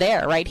Trump is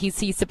there, right?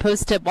 He's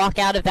supposed to walk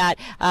out of that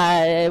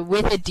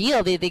with a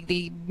deal.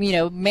 The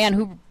man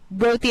who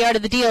wrote The Art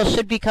of the Deal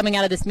should be coming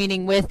out of this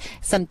meeting with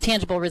some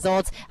tangible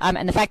results,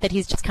 and the fact that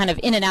he's just kind of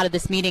in and out of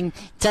this meeting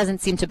doesn't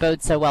seem to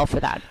bode so well for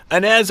that.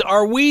 Inez,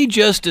 are we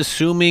just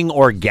assuming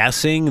or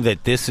guessing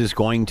that this is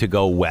going to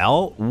go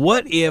well?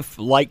 What if,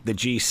 like the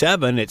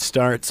G7, it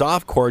starts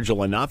off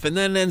cordial enough and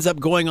then ends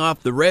up going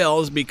off the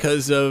rails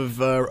because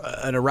of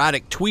an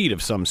erratic tweet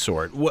of some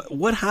sort?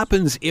 What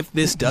happens if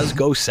this does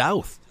go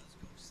south?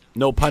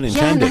 No pun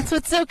intended. Yeah, and that's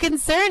what's so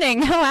concerning.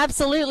 No,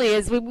 absolutely.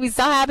 As we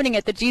saw happening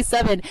at the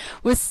G7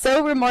 was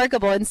so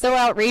remarkable and so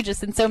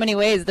outrageous in so many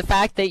ways. The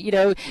fact that,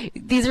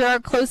 these are our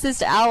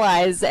closest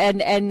allies,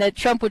 and that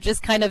Trump would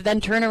just kind of then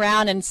turn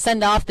around and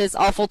send off this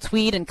awful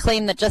tweet and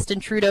claim that Justin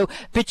Trudeau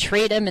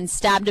betrayed him and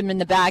stabbed him in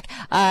the back.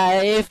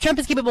 If Trump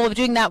is capable of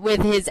doing that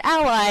with his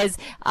allies,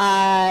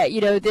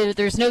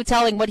 there's no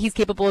telling what he's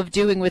capable of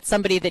doing with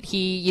somebody that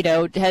he,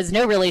 has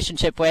no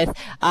relationship with.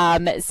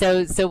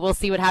 So we'll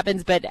see what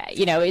happens. But,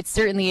 it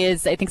certainly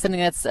is, I think, something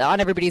that's on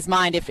everybody's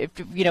mind. If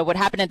what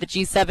happened at the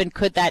G7,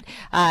 could that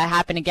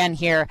happen again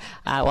here?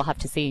 We'll have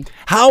to see.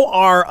 How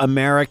are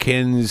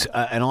Americans,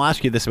 and I'll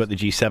ask you this about the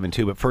G7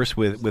 too, but first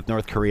with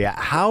North Korea,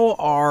 how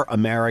are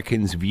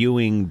Americans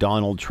viewing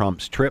Donald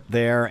Trump's trip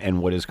there and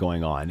what is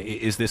going on?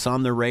 Is this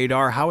on the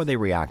radar? How are they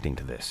reacting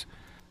to this?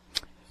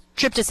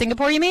 Trip to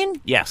Singapore, you mean?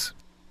 Yes.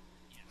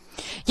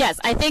 Yes,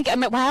 I think,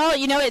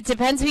 it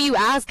depends who you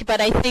ask,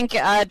 but I think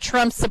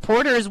Trump's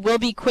supporters will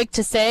be quick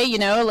to say,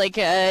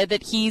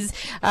 that he's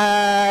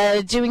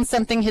doing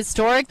something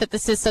historic, that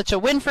this is such a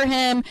win for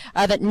him,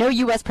 that no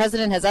U.S.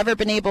 president has ever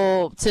been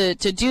able to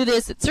do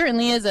this. It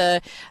certainly is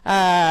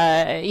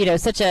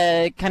such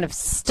a kind of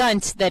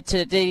stunt that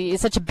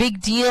is such a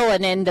big deal,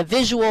 and the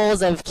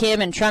visuals of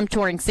Kim and Trump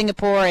touring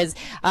Singapore is,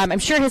 I'm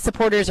sure his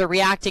supporters are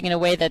reacting in a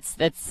way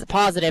that's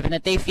positive, and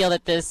that they feel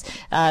that this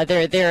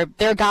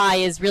their guy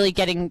is really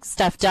getting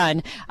stuff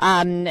done.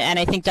 And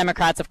I think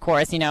Democrats, of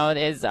course,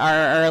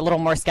 are a little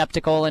more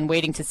skeptical and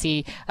waiting to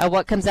see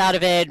what comes out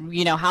of it,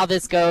 how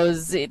this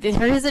goes.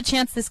 There is a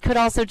chance this could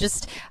also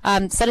just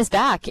set us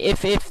back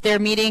if their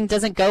meeting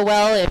doesn't go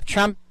well, if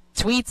Trump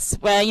tweets,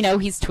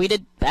 he's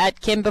tweeted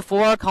at Kim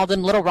before, called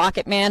him Little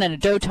Rocket Man and a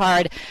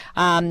dotard.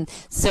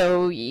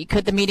 So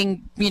could the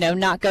meeting,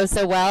 not go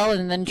so well,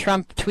 and then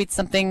Trump tweets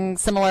something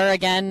similar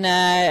again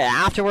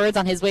afterwards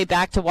on his way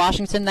back to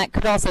Washington? That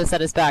could also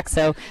set us back.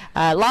 So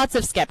lots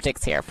of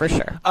skeptics here, for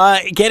sure.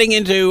 Getting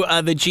into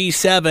the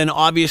G7,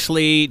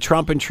 obviously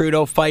Trump and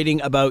Trudeau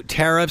fighting about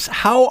tariffs.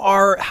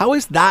 How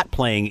is that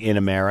playing in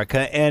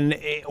America? And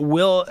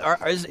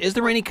is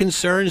there any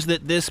concerns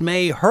that this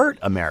may hurt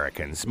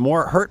Americans,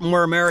 hurt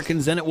more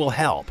Americans than it will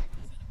help?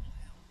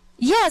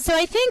 Yeah, so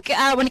I think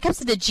when it comes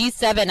to the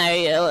G7,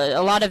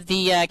 a lot of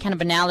the kind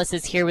of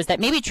analysis here was that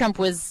maybe Trump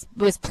was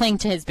playing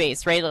to his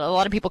base, right? A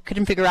lot of people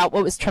couldn't figure out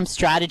what was Trump's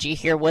strategy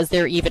here. Was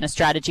there even a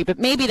strategy? But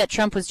maybe that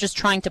Trump was just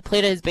trying to play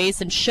to his base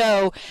and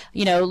show,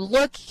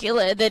 look,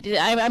 that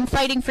I'm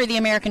fighting for the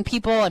American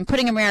people. I'm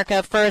putting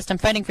America first. I'm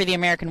fighting for the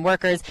American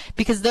workers,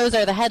 because those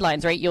are the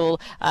headlines, right?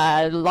 You'll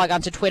log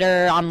on to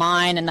Twitter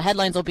online, and the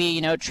headlines will be,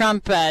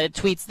 Trump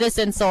tweets this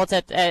insult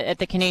at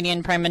the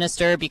Canadian Prime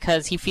Minister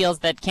because he feels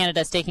that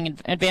Canada is taking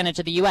taking advantage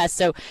of the U.S.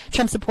 So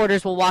Trump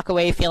supporters will walk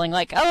away feeling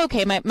like, oh,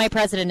 okay, my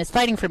president is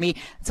fighting for me.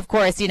 It's, of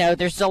course,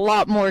 there's a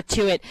lot more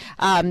to it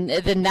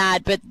than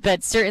that.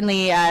 But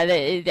certainly,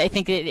 I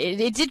think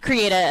it did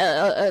create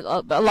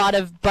a lot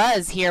of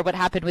buzz here. What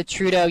happened with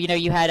Trudeau?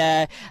 You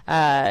had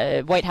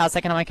a White House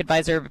economic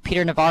advisor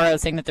Peter Navarro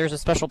saying that there's a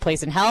special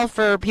place in hell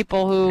for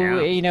people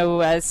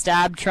who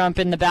stabbed Trump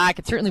in the back.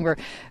 It certainly were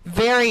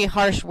very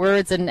harsh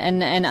words and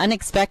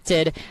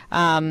unexpected.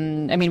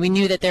 We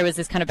knew that there was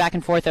this kind of back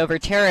and forth over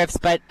tariffs,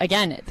 but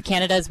again,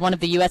 Canada is one of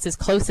the U.S.'s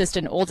closest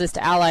and oldest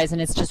allies,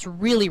 and it's just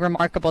really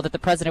remarkable that the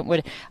president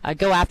would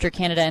go after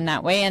Canada in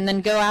that way, and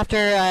then go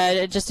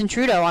after Justin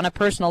Trudeau on a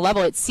personal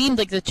level. It seemed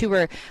like the two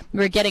were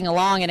getting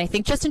along, and I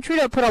think Justin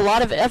Trudeau put a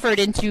lot of effort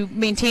into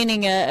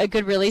maintaining a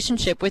good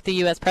relationship with the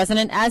U.S.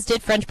 president, as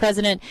did French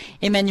President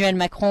Emmanuel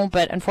Macron,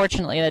 but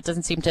unfortunately that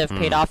doesn't seem to have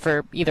paid off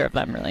for either of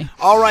them, really.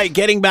 All right,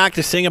 getting back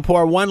to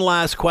Singapore, one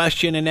last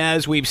question, and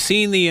as we've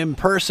seen the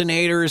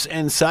impersonators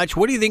and such,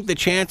 what do you think the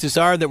chances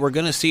are that we're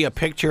going to see a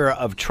picture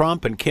of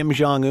Trump and Kim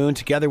Jong-un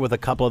together with a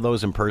couple of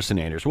those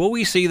impersonators? Will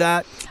we see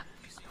that?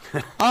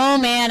 Oh,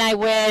 man, I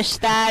wish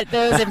that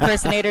those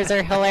impersonators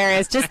are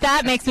hilarious. Just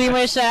that makes me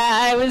wish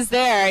I was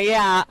there.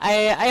 Yeah,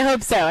 I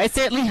hope so. I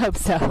certainly hope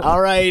so.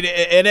 All right.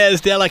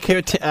 Inez de la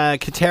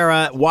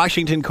Catera,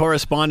 Washington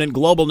correspondent,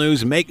 Global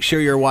News. Make sure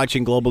you're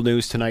watching Global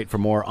News tonight for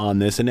more on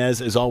this.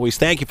 Inez, as always,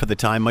 thank you for the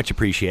time. Much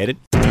appreciated.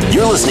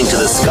 You're listening to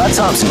The Scott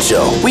Thompson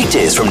Show,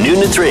 weekdays from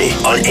noon to 3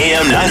 on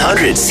AM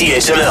 900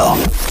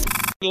 CHML.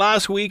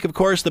 Last week, of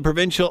course, the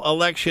provincial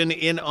election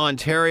in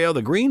Ontario,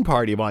 the Green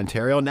Party of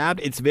Ontario nabbed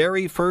its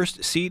very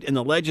first seat in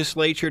the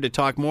legislature. To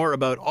talk more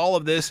about all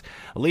of this,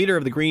 leader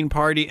of the Green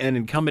Party and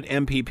incumbent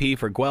MPP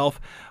for Guelph,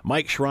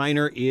 Mike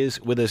Schreiner, is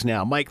with us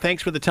now. Mike,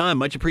 thanks for the time.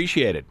 Much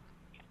appreciated.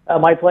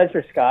 My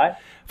pleasure, Scott.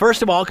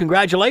 First of all,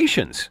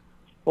 congratulations.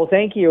 Well,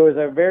 thank you. It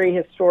was a very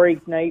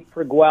historic night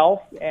for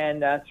Guelph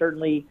and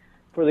certainly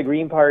for the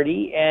Green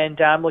Party, and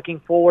I'm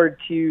looking forward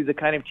to the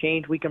kind of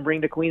change we can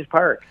bring to Queen's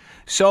Park.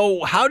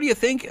 So why do you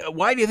think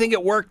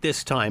it worked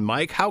this time,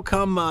 Mike? How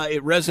come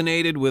it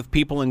resonated with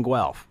people in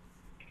Guelph?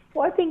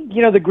 Well, I think,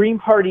 the Green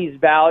Party's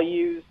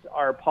values,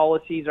 our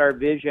policies, our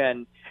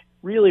vision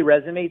really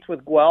resonates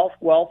with Guelph.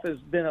 Guelph has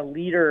been a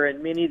leader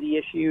in many of the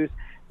issues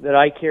that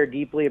I care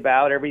deeply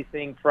about,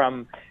 everything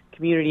from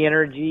community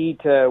energy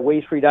to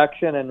waste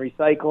reduction and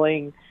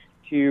recycling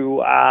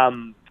to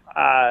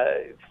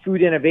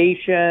food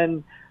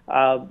innovation.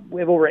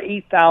 We have over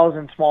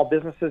 8,000 small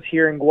businesses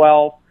here in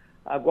Guelph.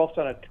 Guelph's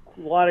done a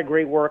lot of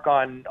great work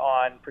on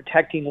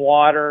protecting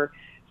water.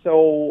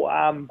 So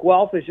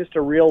Guelph is just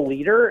a real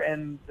leader,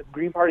 and the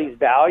Green Party's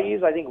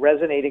values, I think,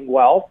 resonate in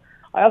Guelph.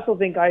 I also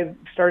think I've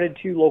started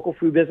 2 local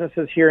food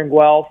businesses here in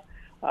Guelph.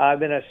 I've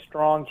been a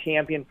strong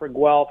champion for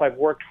Guelph. I've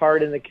worked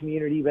hard in the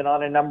community, been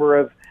on a number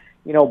of,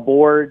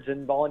 boards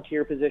and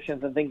volunteer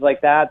positions and things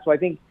like that. So I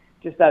think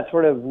just that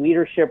sort of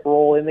leadership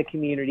role in the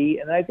community.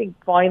 And I think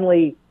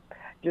finally,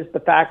 just the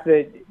fact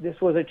that this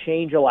was a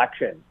change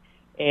election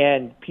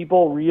and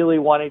people really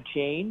wanted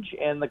change,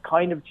 and the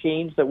kind of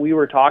change that we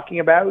were talking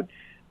about,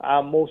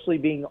 mostly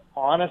being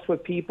honest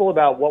with people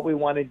about what we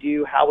want to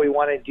do, how we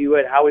want to do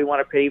it, how we want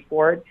to pay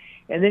for it,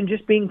 and then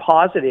just being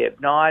positive,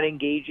 not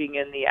engaging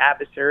in the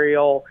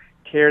adversarial,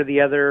 tear the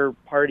other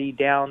party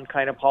down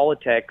kind of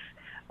politics,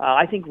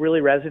 I think really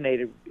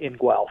resonated in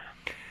Guelph.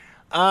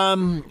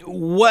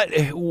 What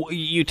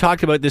you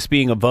talked about this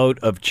being a vote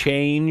of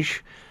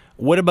change.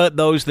 What about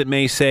those that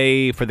may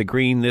say for the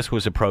Green this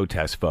was a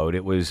protest vote?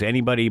 It was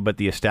anybody but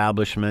the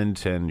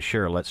establishment, and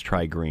sure, let's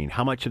try Green.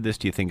 How much of this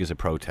do you think is a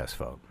protest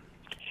vote?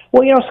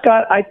 Well,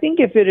 Scott, I think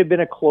if it had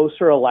been a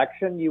closer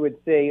election, you would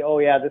say, oh,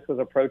 yeah, this was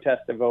a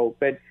protest vote.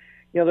 But,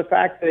 the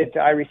fact that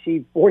I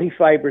received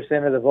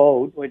 45% of the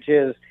vote, which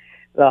is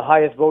the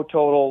highest vote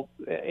total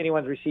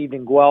anyone's received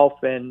in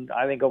Guelph in,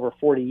 I think, over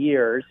 40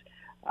 years,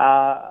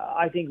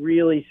 I think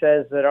really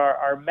says that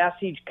our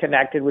message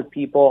connected with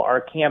people,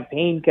 our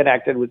campaign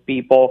connected with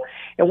people.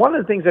 And one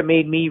of the things that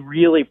made me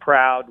really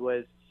proud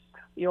was,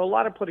 a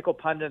lot of political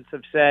pundits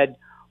have said,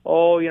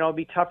 oh, it'd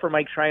be tough for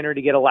Mike Schreiner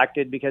to get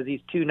elected because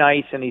he's too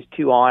nice and he's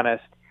too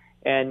honest.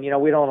 And,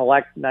 we don't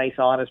elect nice,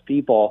 honest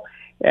people.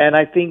 And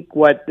I think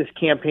what this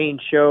campaign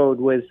showed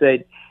was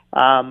that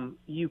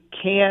you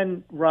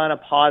can run a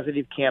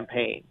positive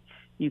campaign.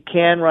 You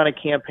can run a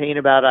campaign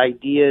about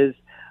ideas,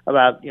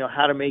 about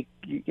how to make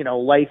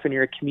life in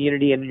your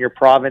community and in your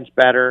province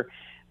better,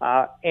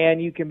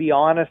 and you can be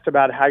honest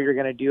about how you're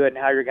going to do it and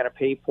how you're going to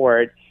pay for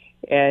it,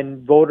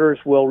 and voters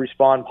will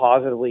respond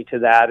positively to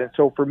that. And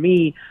so for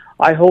me,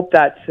 I hope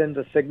that sends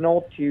a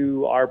signal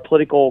to our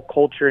political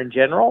culture in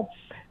general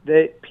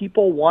that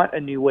people want a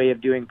new way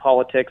of doing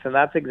politics, and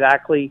that's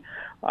exactly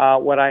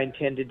what I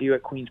intend to do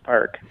at Queen's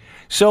Park.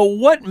 So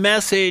what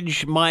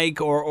message,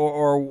 Mike,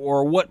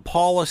 or what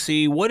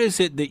policy, what is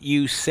it that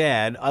you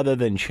said, other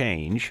than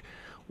change,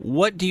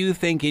 what do you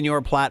think in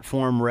your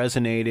platform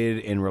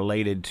resonated and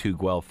related to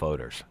Guelph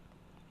voters?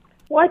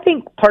 Well, I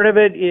think part of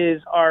it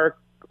is our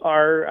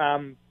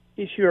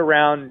issue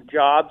around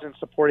jobs and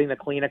supporting the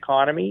clean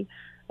economy.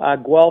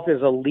 Guelph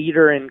is a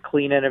leader in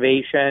clean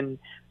innovation,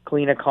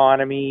 clean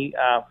economy,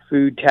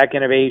 food tech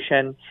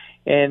innovation.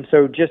 And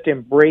so just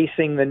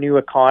embracing the new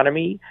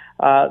economy,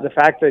 the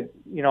fact that,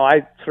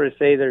 I sort of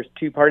say there's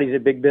two parties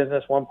of big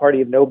business, one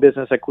party of no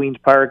business at Queen's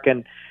Park.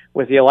 And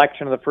with the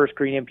election of the first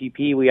Green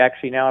MPP, we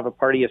actually now have a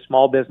party of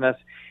small business.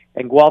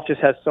 And Guelph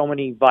just has so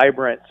many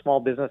vibrant small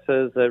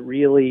businesses that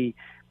really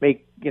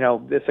make,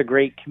 this a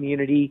great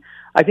community.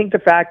 I think the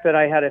fact that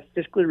I had a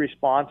fiscally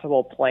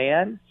responsible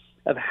plan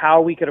of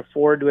how we could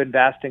afford to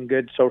invest in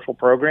good social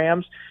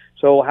programs,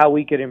 so how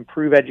we could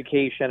improve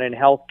education and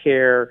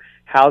healthcare,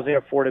 housing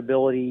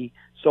affordability,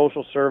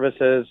 social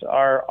services,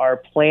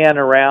 our plan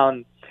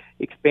around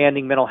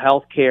expanding mental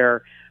health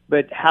care,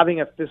 but having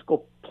a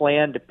fiscal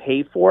plan to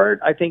pay for it,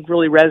 I think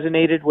really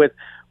resonated with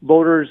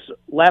voters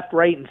left,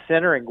 right, and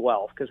center in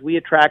Guelph, because we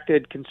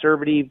attracted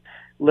conservative,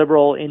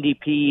 liberal,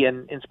 NDP,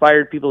 and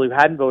inspired people who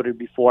hadn't voted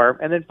before.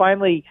 And then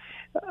finally,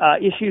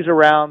 issues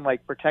around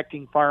like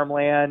protecting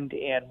farmland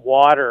and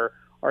water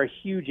are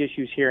huge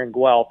issues here in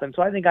Guelph. And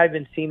so I think I've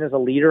been seen as a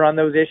leader on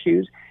those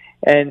issues.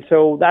 And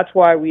so that's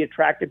why we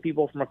attracted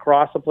people from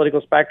across the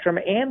political spectrum,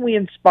 and we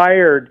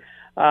inspired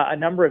a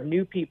number of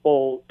new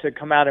people to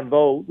come out and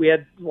vote. We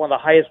had one of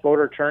the highest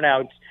voter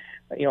turnouts,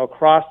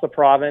 across the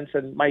province.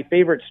 And my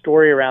favorite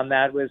story around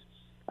that was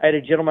I had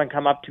a gentleman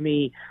come up to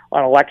me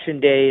on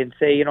election day and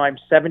say, I'm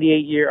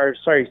 68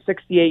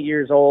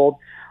 years old.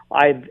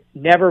 I've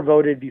never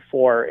voted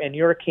before, and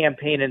your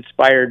campaign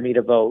inspired me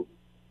to vote.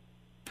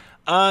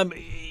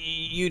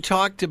 You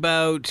talked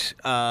about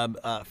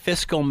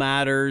fiscal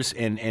matters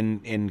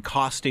and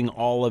costing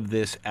all of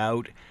this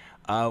out.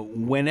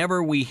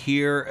 Whenever we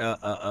hear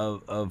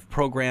of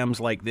programs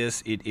like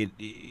this,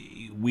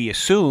 we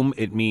assume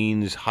it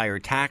means higher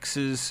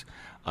taxes,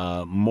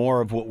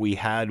 more of what we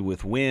had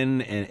with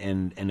Wynne,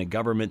 and a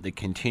government that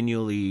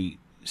continually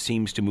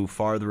seems to move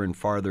farther and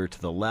farther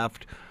to the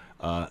left,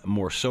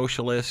 more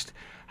socialist.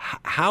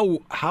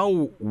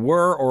 How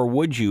were or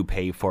would you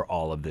pay for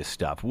all of this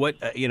stuff? What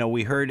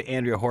we heard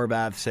Andrea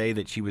Horwath say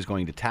that she was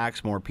going to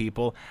tax more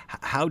people.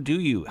 How do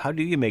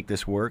you make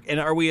this work? And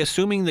are we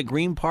assuming the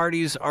Green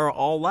parties are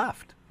all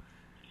left?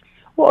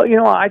 Well,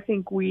 I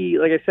think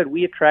like I said,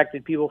 we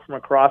attracted people from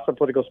across the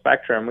political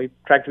spectrum. We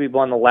attracted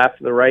people on the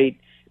left, the right,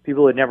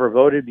 people who had never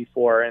voted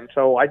before. And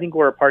so I think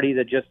we're a party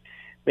that just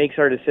makes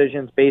our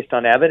decisions based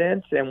on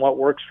evidence and what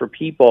works for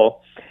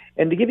people.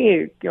 And to give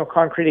you a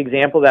concrete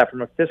example of that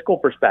from a fiscal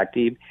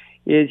perspective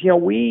is,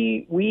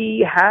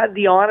 we had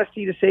the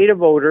honesty to say to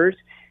voters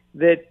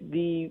that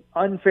the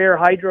unfair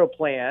hydro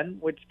plan,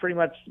 which pretty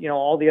much,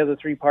 all the other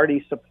three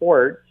parties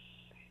support,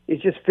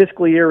 is just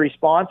fiscally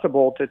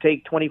irresponsible to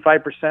take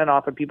 25%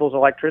 off of people's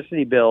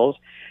electricity bills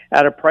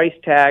at a price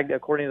tag,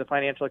 according to the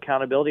Financial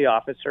Accountability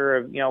Officer,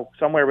 of,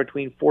 somewhere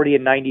between $40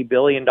 and $90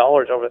 billion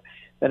over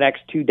the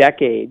next 2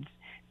 decades,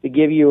 to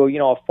give you,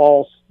 a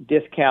false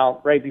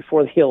discount right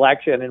before the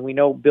election. And we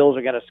know bills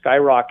are going to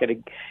skyrocket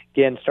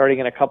again starting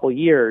in a couple of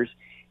years.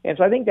 And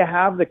so I think to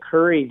have the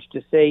courage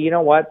to say,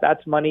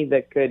 that's money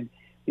that could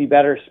be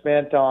better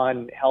spent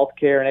on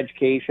healthcare and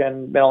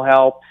education, mental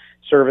health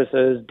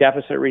services,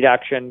 deficit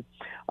reduction,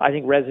 I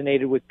think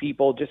resonated with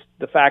people. Just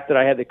the fact that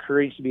I had the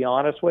courage to be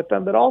honest with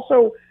them, but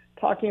also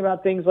talking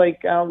about things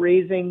like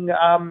raising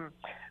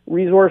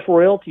resource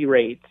royalty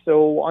rates.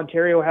 So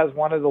Ontario has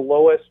one of the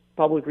lowest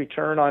public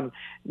return on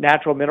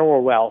natural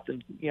mineral wealth.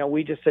 And,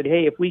 we just said,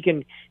 hey, if we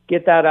can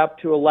get that up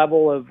to a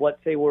level of,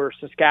 let's say, where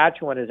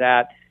Saskatchewan is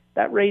at,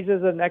 that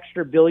raises an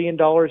extra $1 billion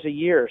a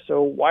year.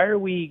 So why are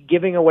we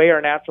giving away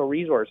our natural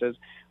resources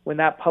when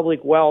that public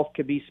wealth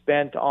could be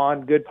spent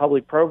on good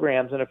public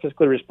programs in a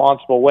fiscally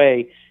responsible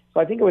way? So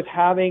I think it was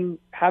having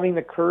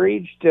the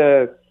courage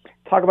to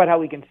talk about how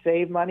we can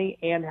save money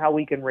and how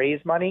we can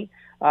raise money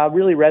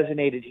really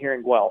resonated here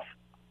in Guelph.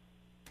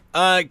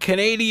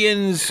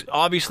 Canadians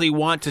obviously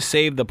want to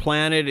save the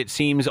planet. It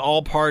seems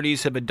all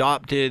parties have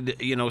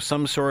adopted,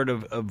 some sort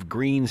of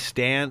green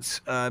stance.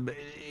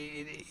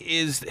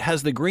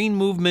 Has the green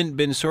movement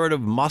been sort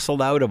of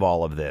muscled out of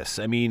all of this?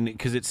 I mean,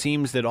 because it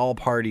seems that all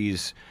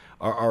parties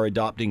are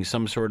adopting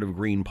some sort of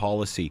green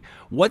policy.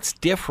 What's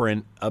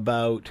different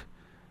about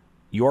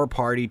your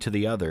party to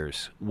the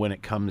others when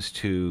it comes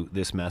to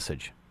this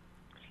message?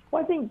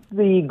 Well, I think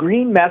the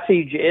green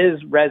message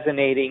is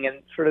resonating,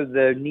 and sort of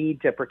the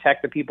need to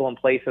protect the people and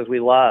places we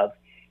love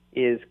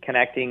is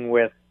connecting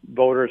with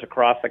voters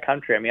across the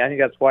country. I mean, I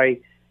think that's why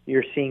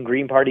you're seeing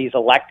green parties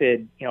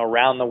elected,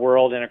 around the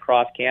world and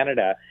across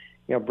Canada.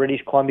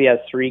 British Columbia has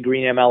 3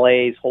 green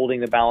MLAs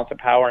holding the balance of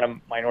power in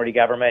a minority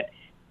government.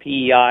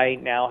 PEI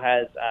now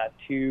has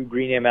 2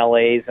 green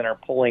MLAs and are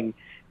pulling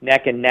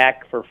neck and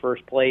neck for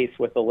first place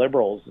with the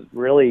Liberals,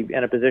 really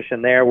in a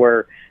position there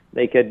where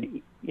they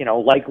could,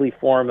 likely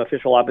form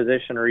official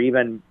opposition or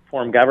even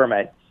form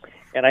government.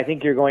 And I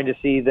think you're going to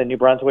see the New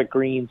Brunswick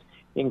Greens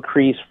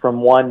increase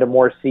from 1 to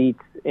more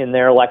seats in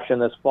their election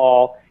this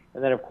fall.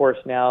 And then, of course,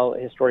 now a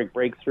historic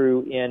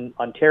breakthrough in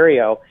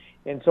Ontario.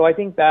 And so I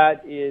think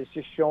that is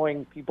just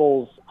showing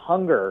people's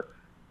hunger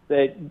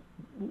that,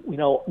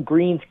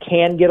 Greens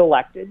can get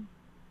elected.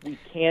 We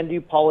can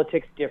do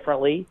politics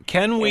differently.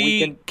 Can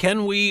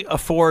we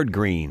afford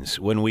Greens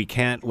when we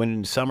can't?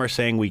 When some are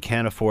saying we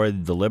can't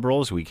afford the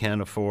Liberals, we can't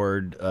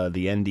afford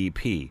the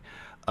NDP.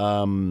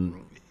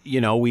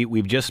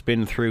 We've just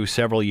been through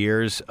several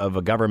years of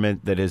a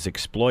government that has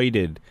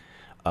exploited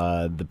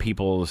the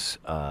people's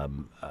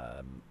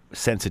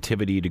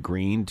sensitivity to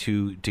green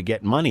to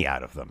get money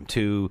out of them,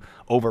 to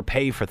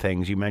overpay for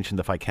things. You mentioned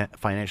the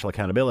Financial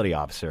Accountability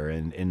Officer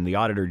and the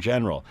Auditor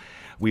General.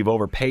 We've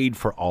overpaid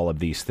for all of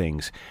these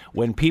things.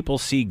 When people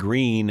see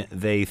green,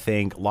 they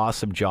think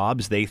loss of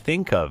jobs. They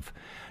think of,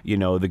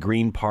 the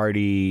Green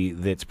Party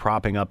that's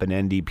propping up an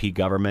NDP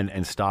government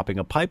and stopping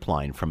a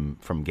pipeline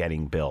from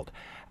getting built.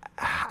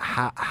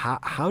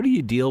 How do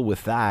you deal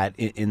with that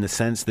in the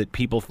sense that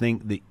people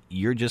think that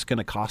you're just going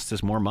to cost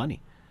us more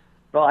money?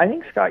 Well, I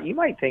think, Scott, you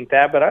might think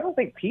that, but I don't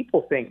think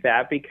people think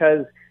that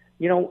because,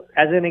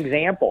 as an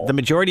example, the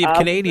majority of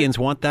Canadians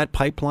want that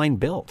pipeline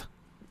built.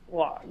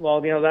 Well,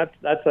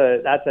 that's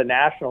a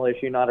national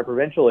issue, not a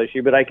provincial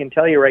issue. But I can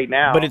tell you right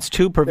now. But it's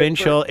two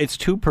provincial. It's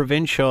two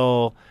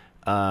provincial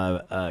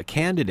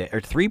candidate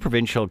or three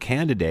provincial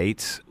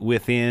candidates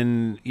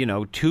within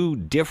two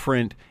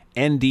different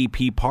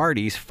NDP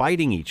parties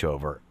fighting each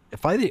other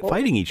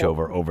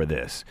over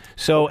this.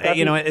 So,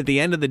 at the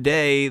end of the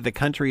day, the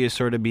country is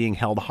sort of being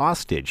held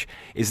hostage.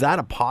 Is that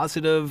a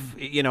positive?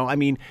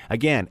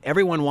 Again,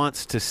 everyone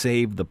wants to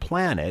save the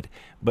planet,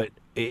 but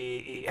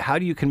how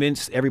do you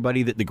convince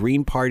everybody that the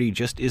Green Party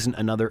just isn't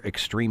another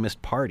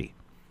extremist party?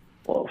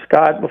 Well,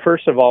 Scott,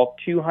 first of all,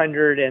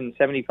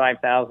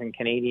 275,000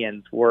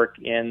 Canadians work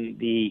in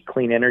the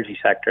clean energy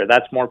sector.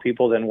 That's more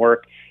people than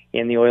work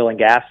in the oil and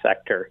gas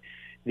sector.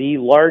 The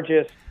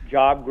largest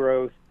job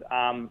growth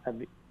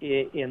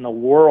in the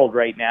world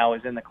right now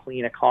is in the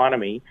clean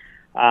economy.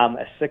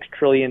 A $6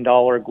 trillion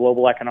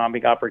global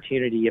economic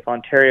opportunity. If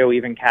Ontario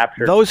even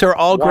captured, those are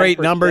all great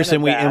numbers,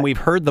 and we've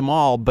heard them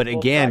all. But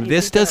again,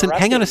 this doesn't.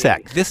 Hang on a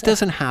sec. This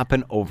doesn't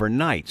happen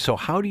overnight. So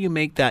how do you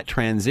make that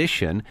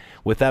transition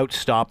without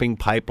stopping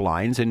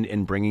pipelines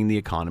and bringing the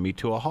economy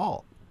to a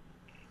halt?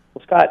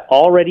 Well, Scott,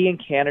 already in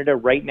Canada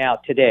right now,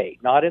 today,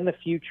 not in the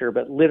future,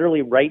 but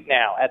literally right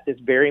now, at this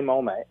very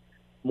moment,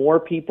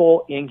 more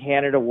people in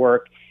Canada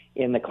work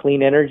in the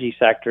clean energy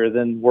sector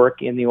than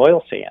work in the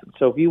oil sands.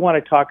 So if you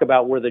want to talk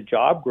about where the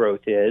job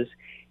growth is,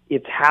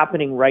 it's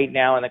happening right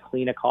now in the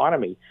clean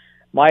economy.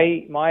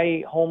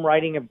 My home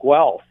riding of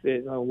Guelph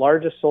is the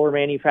largest solar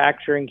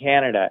manufacturer in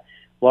Canada,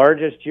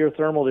 largest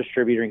geothermal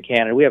distributor in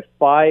Canada. We have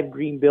 5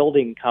 green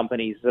building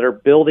companies that are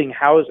building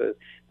houses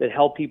that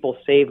help people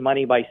save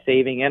money by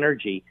saving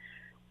energy.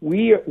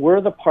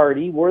 We're the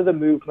party, we're the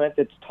movement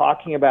that's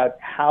talking about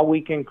how we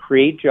can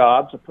create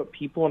jobs and put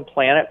people and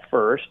planet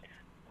first,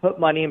 put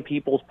money in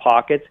people's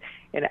pockets.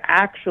 And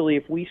actually,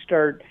 if we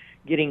start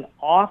getting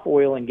off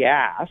oil and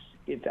gas,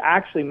 it's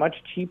actually much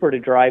cheaper to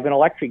drive an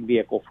electric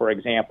vehicle, for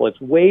example.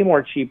 It's way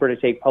more cheaper to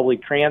take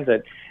public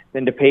transit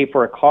than to pay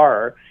for a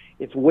car.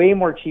 It's way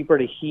more cheaper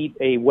to heat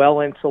a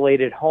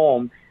well-insulated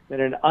home than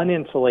an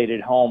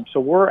uninsulated home. So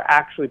we're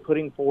actually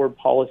putting forward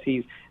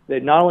policies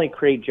that not only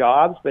create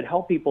jobs, but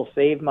help people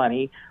save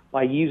money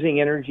by using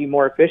energy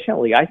more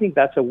efficiently. I think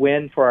that's a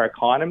win for our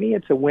economy.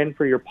 It's a win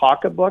for your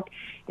pocketbook,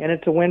 and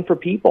it's a win for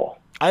people.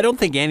 I don't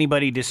think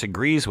anybody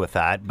disagrees with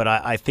that, but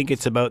I think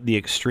it's about the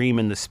extreme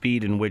and the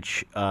speed in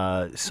which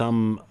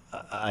some,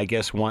 I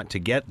guess, want to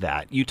get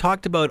that. You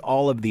talked about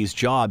all of these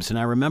jobs, and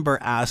I remember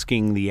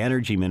asking the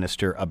energy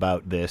minister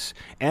about this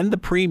and the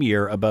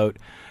premier about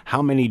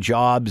how many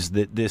jobs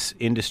that this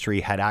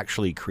industry had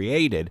actually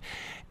created.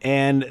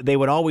 And they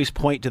would always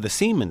point to the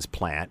Siemens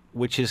plant,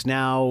 which has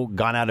now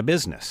gone out of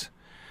business.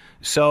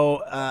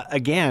 So,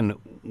 again,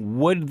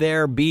 would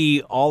there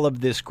be all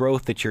of this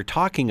growth that you're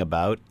talking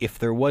about if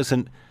there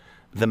wasn't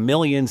the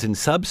millions in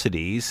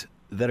subsidies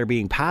that are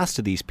being passed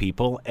to these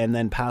people and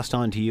then passed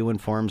on to you in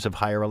forms of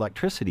higher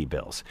electricity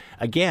bills?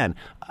 Again,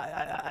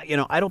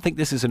 I don't think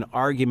this is an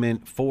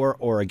argument for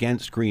or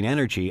against green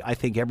energy. I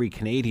think every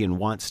Canadian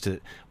wants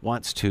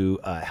to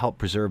help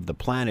preserve the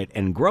planet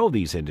and grow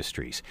these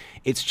industries.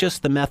 It's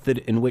just the method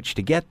in which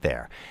to get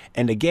there.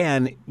 And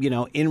again,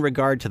 in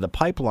regard to the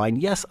pipeline,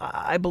 yes,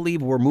 I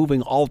believe we're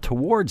moving all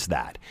towards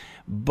that,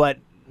 but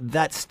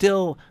that's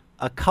still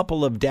a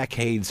couple of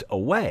decades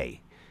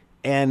away.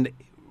 And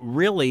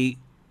really,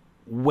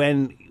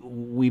 when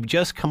we've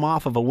just come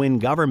off of a Wynne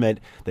government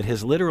that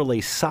has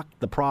literally sucked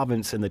the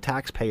province and the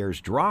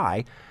taxpayers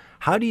dry,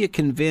 how do you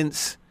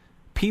convince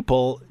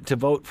people to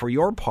vote for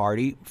your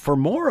party for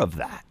more of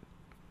that?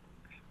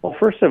 Well,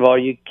 first of all,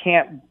 you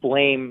can't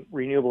blame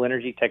renewable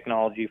energy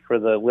technology for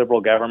the Liberal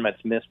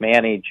government's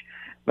mismanagement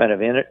of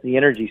the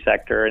energy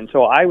sector. And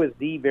so I was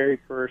the very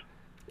first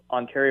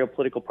Ontario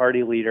political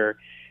party leader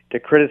to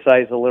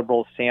criticize the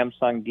Liberal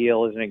Samsung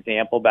deal as an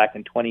example back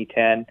in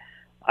 2010.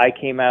 I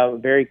came out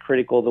very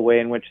critical of the way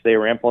in which they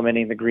were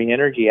implementing the Green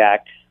Energy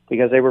Act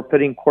because they were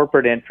putting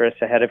corporate interests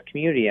ahead of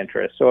community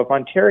interests. So if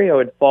Ontario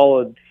had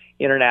followed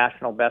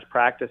international best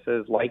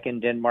practices like in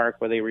Denmark,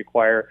 where they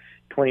require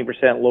 20%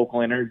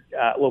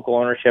 local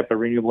ownership of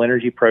renewable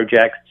energy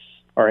projects,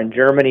 or in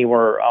Germany,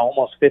 where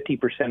almost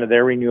 50% of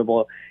their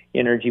renewable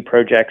energy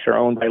projects are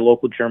owned by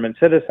local German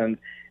citizens,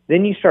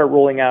 then you start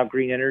rolling out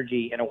green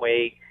energy in a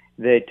way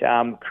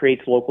that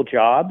creates local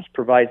jobs,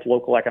 provides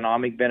local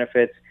economic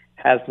benefits,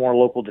 has more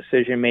local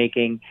decision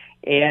making,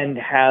 and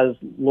has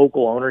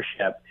local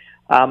ownership.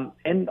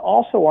 And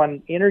also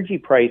on energy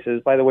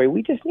prices, by the way,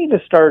 we just need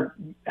to start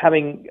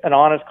having an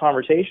honest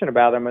conversation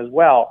about them as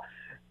well.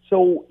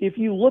 So if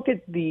you look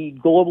at the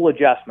global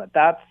adjustment,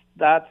 that's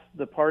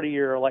the part of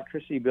your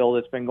electricity bill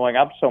that's been going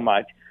up so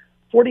much.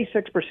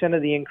 46%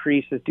 of the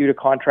increase is due to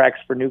contracts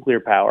for nuclear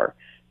power.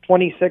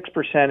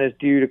 26% is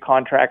due to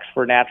contracts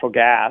for natural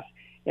gas,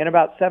 and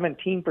about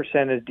 17%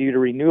 is due to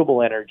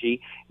renewable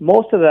energy,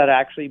 most of that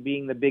actually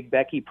being the Big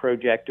Becky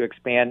project to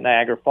expand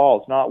Niagara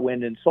Falls, not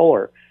wind and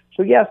solar.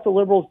 So yes, the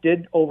Liberals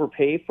did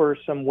overpay for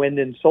some wind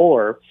and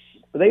solar,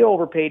 but they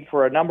overpaid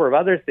for a number of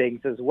other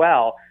things as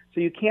well.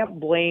 So you can't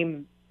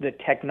blame the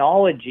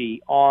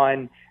technology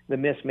on the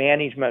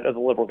mismanagement of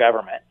the Liberal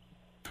government.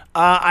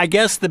 I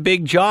guess the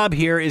big job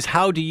here is,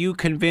 how do you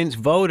convince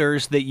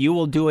voters that you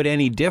will do it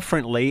any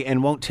differently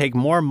and won't take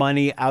more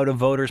money out of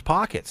voters'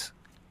 pockets?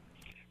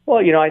 Well,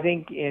 I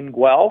think in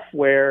Guelph,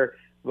 where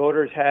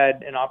voters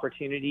had an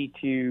opportunity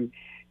to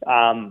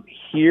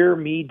hear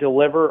me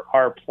deliver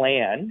our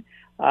plan,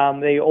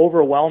 they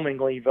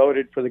overwhelmingly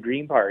voted for the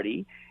Green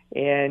Party.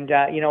 And,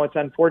 it's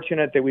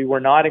unfortunate that we were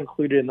not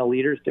included in the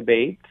leaders'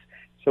 debates,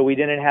 so we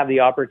didn't have the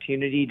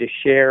opportunity to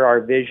share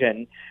our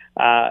vision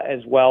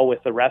as well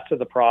with the rest of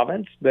the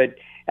province. But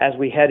as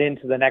we head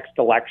into the next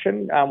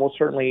election, we'll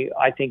certainly,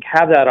 I think,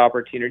 have that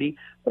opportunity.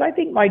 But I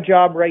think my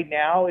job right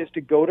now is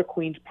to go to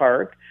Queen's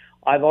Park.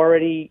 I've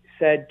already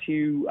said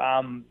to,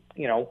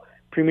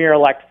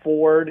 Premier-elect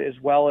Ford, as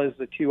well as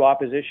the two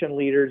opposition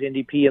leaders,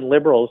 NDP and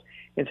Liberals,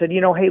 and said,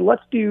 hey,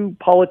 let's do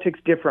politics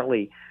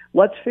differently.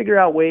 Let's figure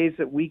out ways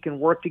that we can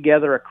work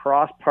together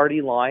across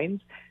party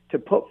lines to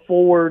put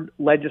forward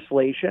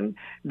legislation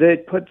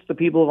that puts the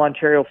people of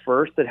Ontario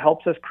first, that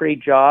helps us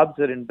create jobs,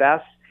 that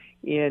invests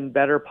in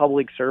better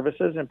public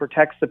services and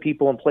protects the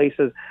people and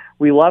places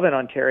we love in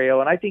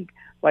Ontario. And I think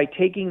by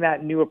taking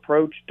that new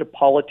approach to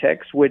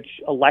politics, which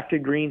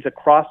elected Greens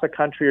across the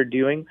country are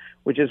doing,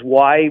 which is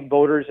why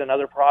voters in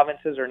other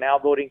provinces are now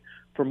voting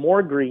for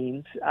more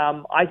Greens,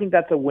 I think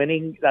that's a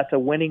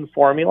winning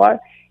formula.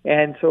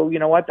 And so, you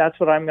know what, that's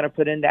what I'm going to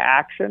put into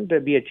action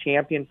to be a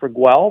champion for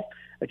Guelph,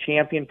 a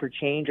champion for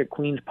change at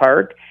Queen's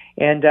Park.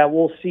 And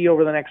we'll see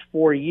over the next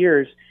 4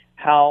 years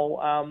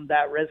how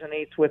that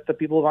resonates with the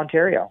people of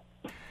Ontario.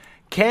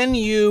 Can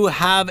you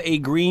have a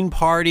Green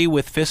Party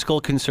with fiscal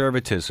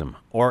conservatism,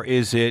 or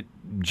is it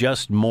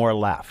just more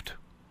left?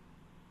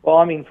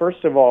 Well,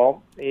 first of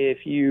all,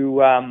 if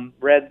you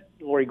read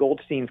Laurie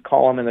Goldstein's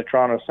column in the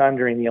Toronto Sun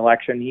during the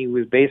election, he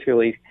was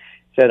basically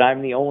said,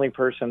 I'm the only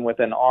person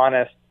with an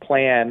honest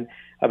plan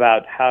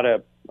about how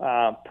to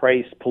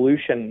price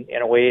pollution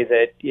in a way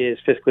that is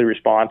fiscally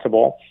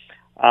responsible.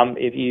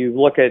 If you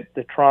look at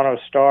the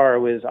Toronto Star,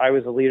 I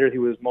was a leader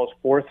who was most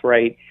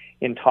forthright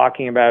in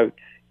talking about,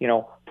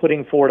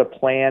 putting forward a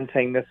plan,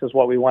 saying this is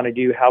what we want to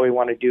do, how we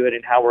want to do it,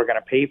 and how we're going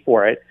to pay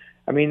for it.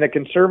 The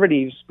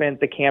Conservatives spent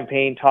the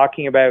campaign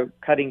talking about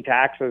cutting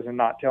taxes and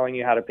not telling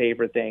you how to pay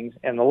for things.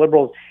 And the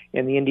Liberals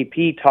and the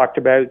NDP talked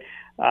about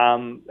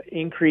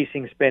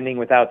increasing spending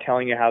without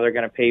telling you how they're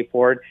going to pay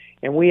for it.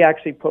 And we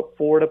actually put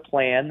forward a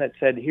plan that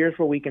said, here's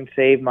where we can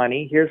save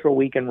money, here's where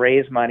we can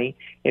raise money,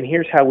 and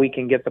here's how we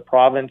can get the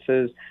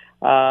province's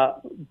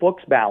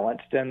books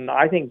balanced. And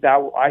I think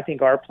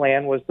our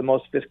plan was the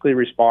most fiscally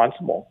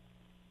responsible.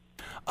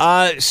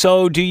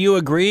 So do you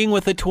agree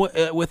with the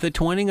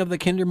twinning of the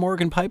Kinder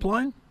Morgan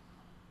pipeline?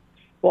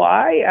 Well,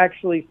 I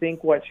actually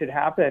think what should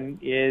happen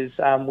is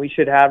we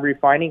should have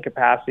refining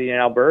capacity in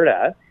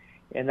Alberta,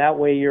 and that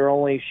way you're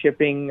only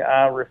shipping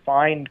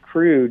refined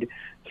crude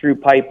through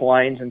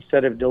pipelines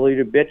instead of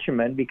diluted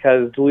bitumen,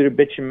 because diluted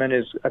bitumen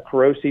is a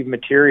corrosive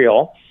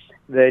material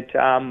that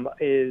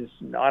is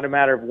not a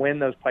matter of when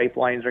those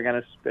pipelines are going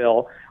to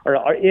spill, or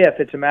if,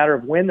 it's a matter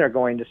of when they're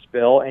going to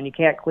spill, and you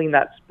can't clean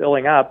that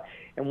spilling up.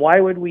 And why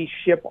would we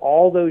ship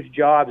all those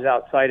jobs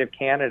outside of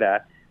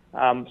Canada?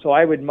 So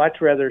I would much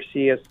rather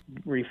see us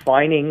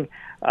refining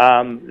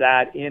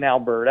that in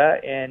Alberta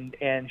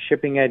and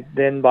shipping it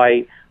then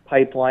by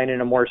pipeline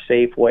in a more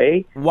safe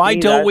way. Why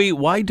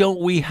don't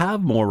we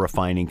have more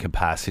refining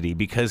capacity?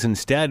 Because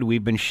instead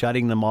we've been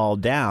shutting them all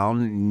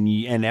down,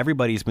 and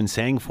everybody's been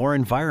saying for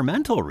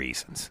environmental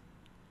reasons.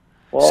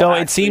 Well, so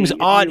actually, it seems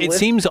odd. It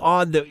seems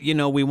odd that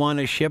we want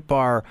to ship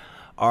our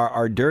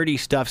dirty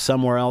stuff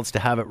somewhere else to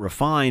have it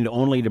refined,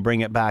 only to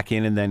bring it back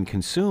in and then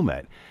consume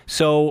it.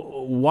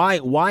 So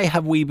why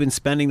have we been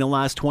spending the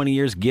last 20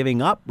 years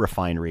giving up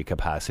refinery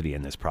capacity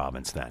in this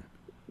province then?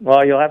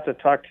 Well, you'll have to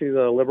talk to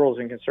the Liberals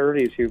and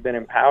Conservatives who've been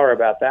in power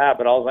about that.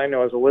 But all I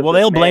know is Elizabeth. Well,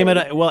 they'll blame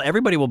it. Well,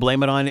 everybody will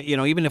blame it on,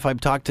 even if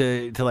I've talked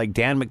to like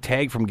Dan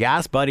McTagg from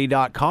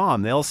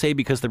GasBuddy.com, they'll say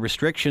because the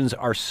restrictions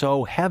are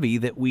so heavy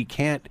that we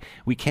can't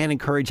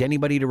encourage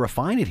anybody to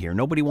refine it here.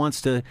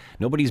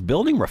 Nobody's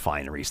building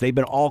refineries. They've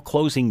been all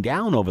closing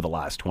down over the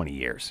last 20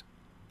 years.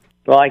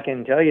 Well, I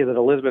can tell you that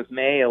Elizabeth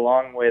May,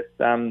 along with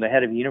the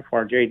head of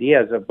Unifor, Jerry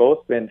Diaz, have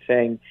both been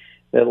saying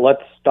that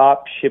let's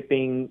stop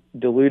shipping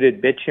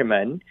diluted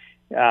bitumen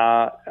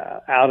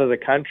out of the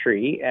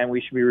country, and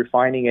we should be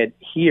refining it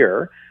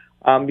here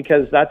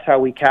because that's how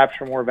we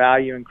capture more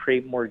value and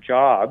create more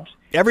jobs.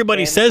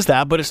 Everybody says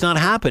that, but it's not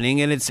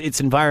happening, and it's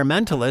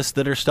environmentalists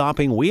that are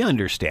stopping, we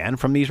understand,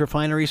 from these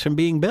refineries from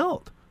being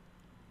built.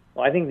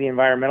 Well, I think the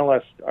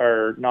environmentalists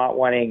are not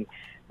wanting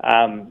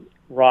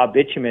raw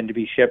bitumen to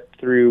be shipped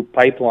through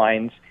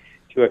pipelines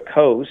to a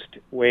coast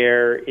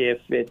where, if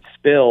it's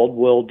spilled,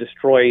 will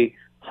destroy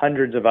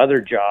hundreds of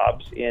other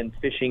jobs in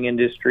fishing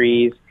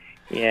industries,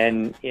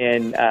 in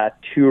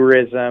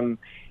tourism,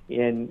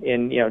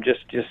 in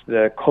just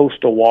the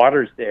coastal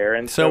waters there.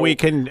 And so we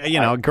can,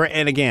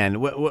 and again,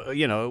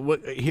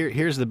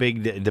 here's the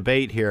big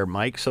debate here,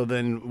 Mike. So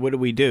then what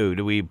do?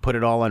 Do we put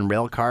it all on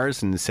rail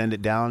cars and send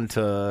it down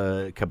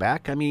to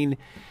Quebec? I mean,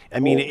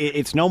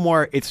 it's no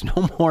more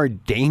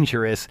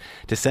dangerous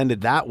to send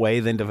it that way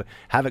than to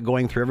have it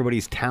going through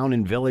everybody's town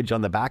and village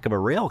on the back of a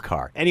rail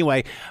car.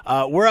 Anyway,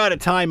 we're out of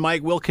time,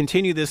 Mike. We'll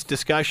continue this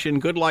discussion.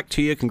 Good luck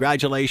to you.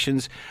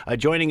 Congratulations.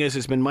 Joining us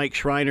has been Mike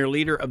Schreiner,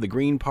 leader of the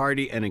Green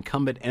Party and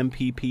incumbent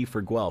MPP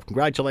for Guelph.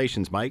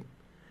 Congratulations, Mike.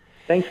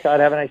 Thanks, Scott.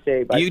 Have a nice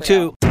day. Bye. You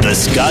too. The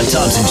Scott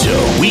Thompson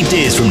Show,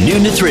 weekdays from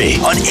noon to 3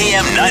 on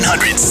AM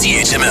 900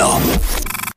 CHML.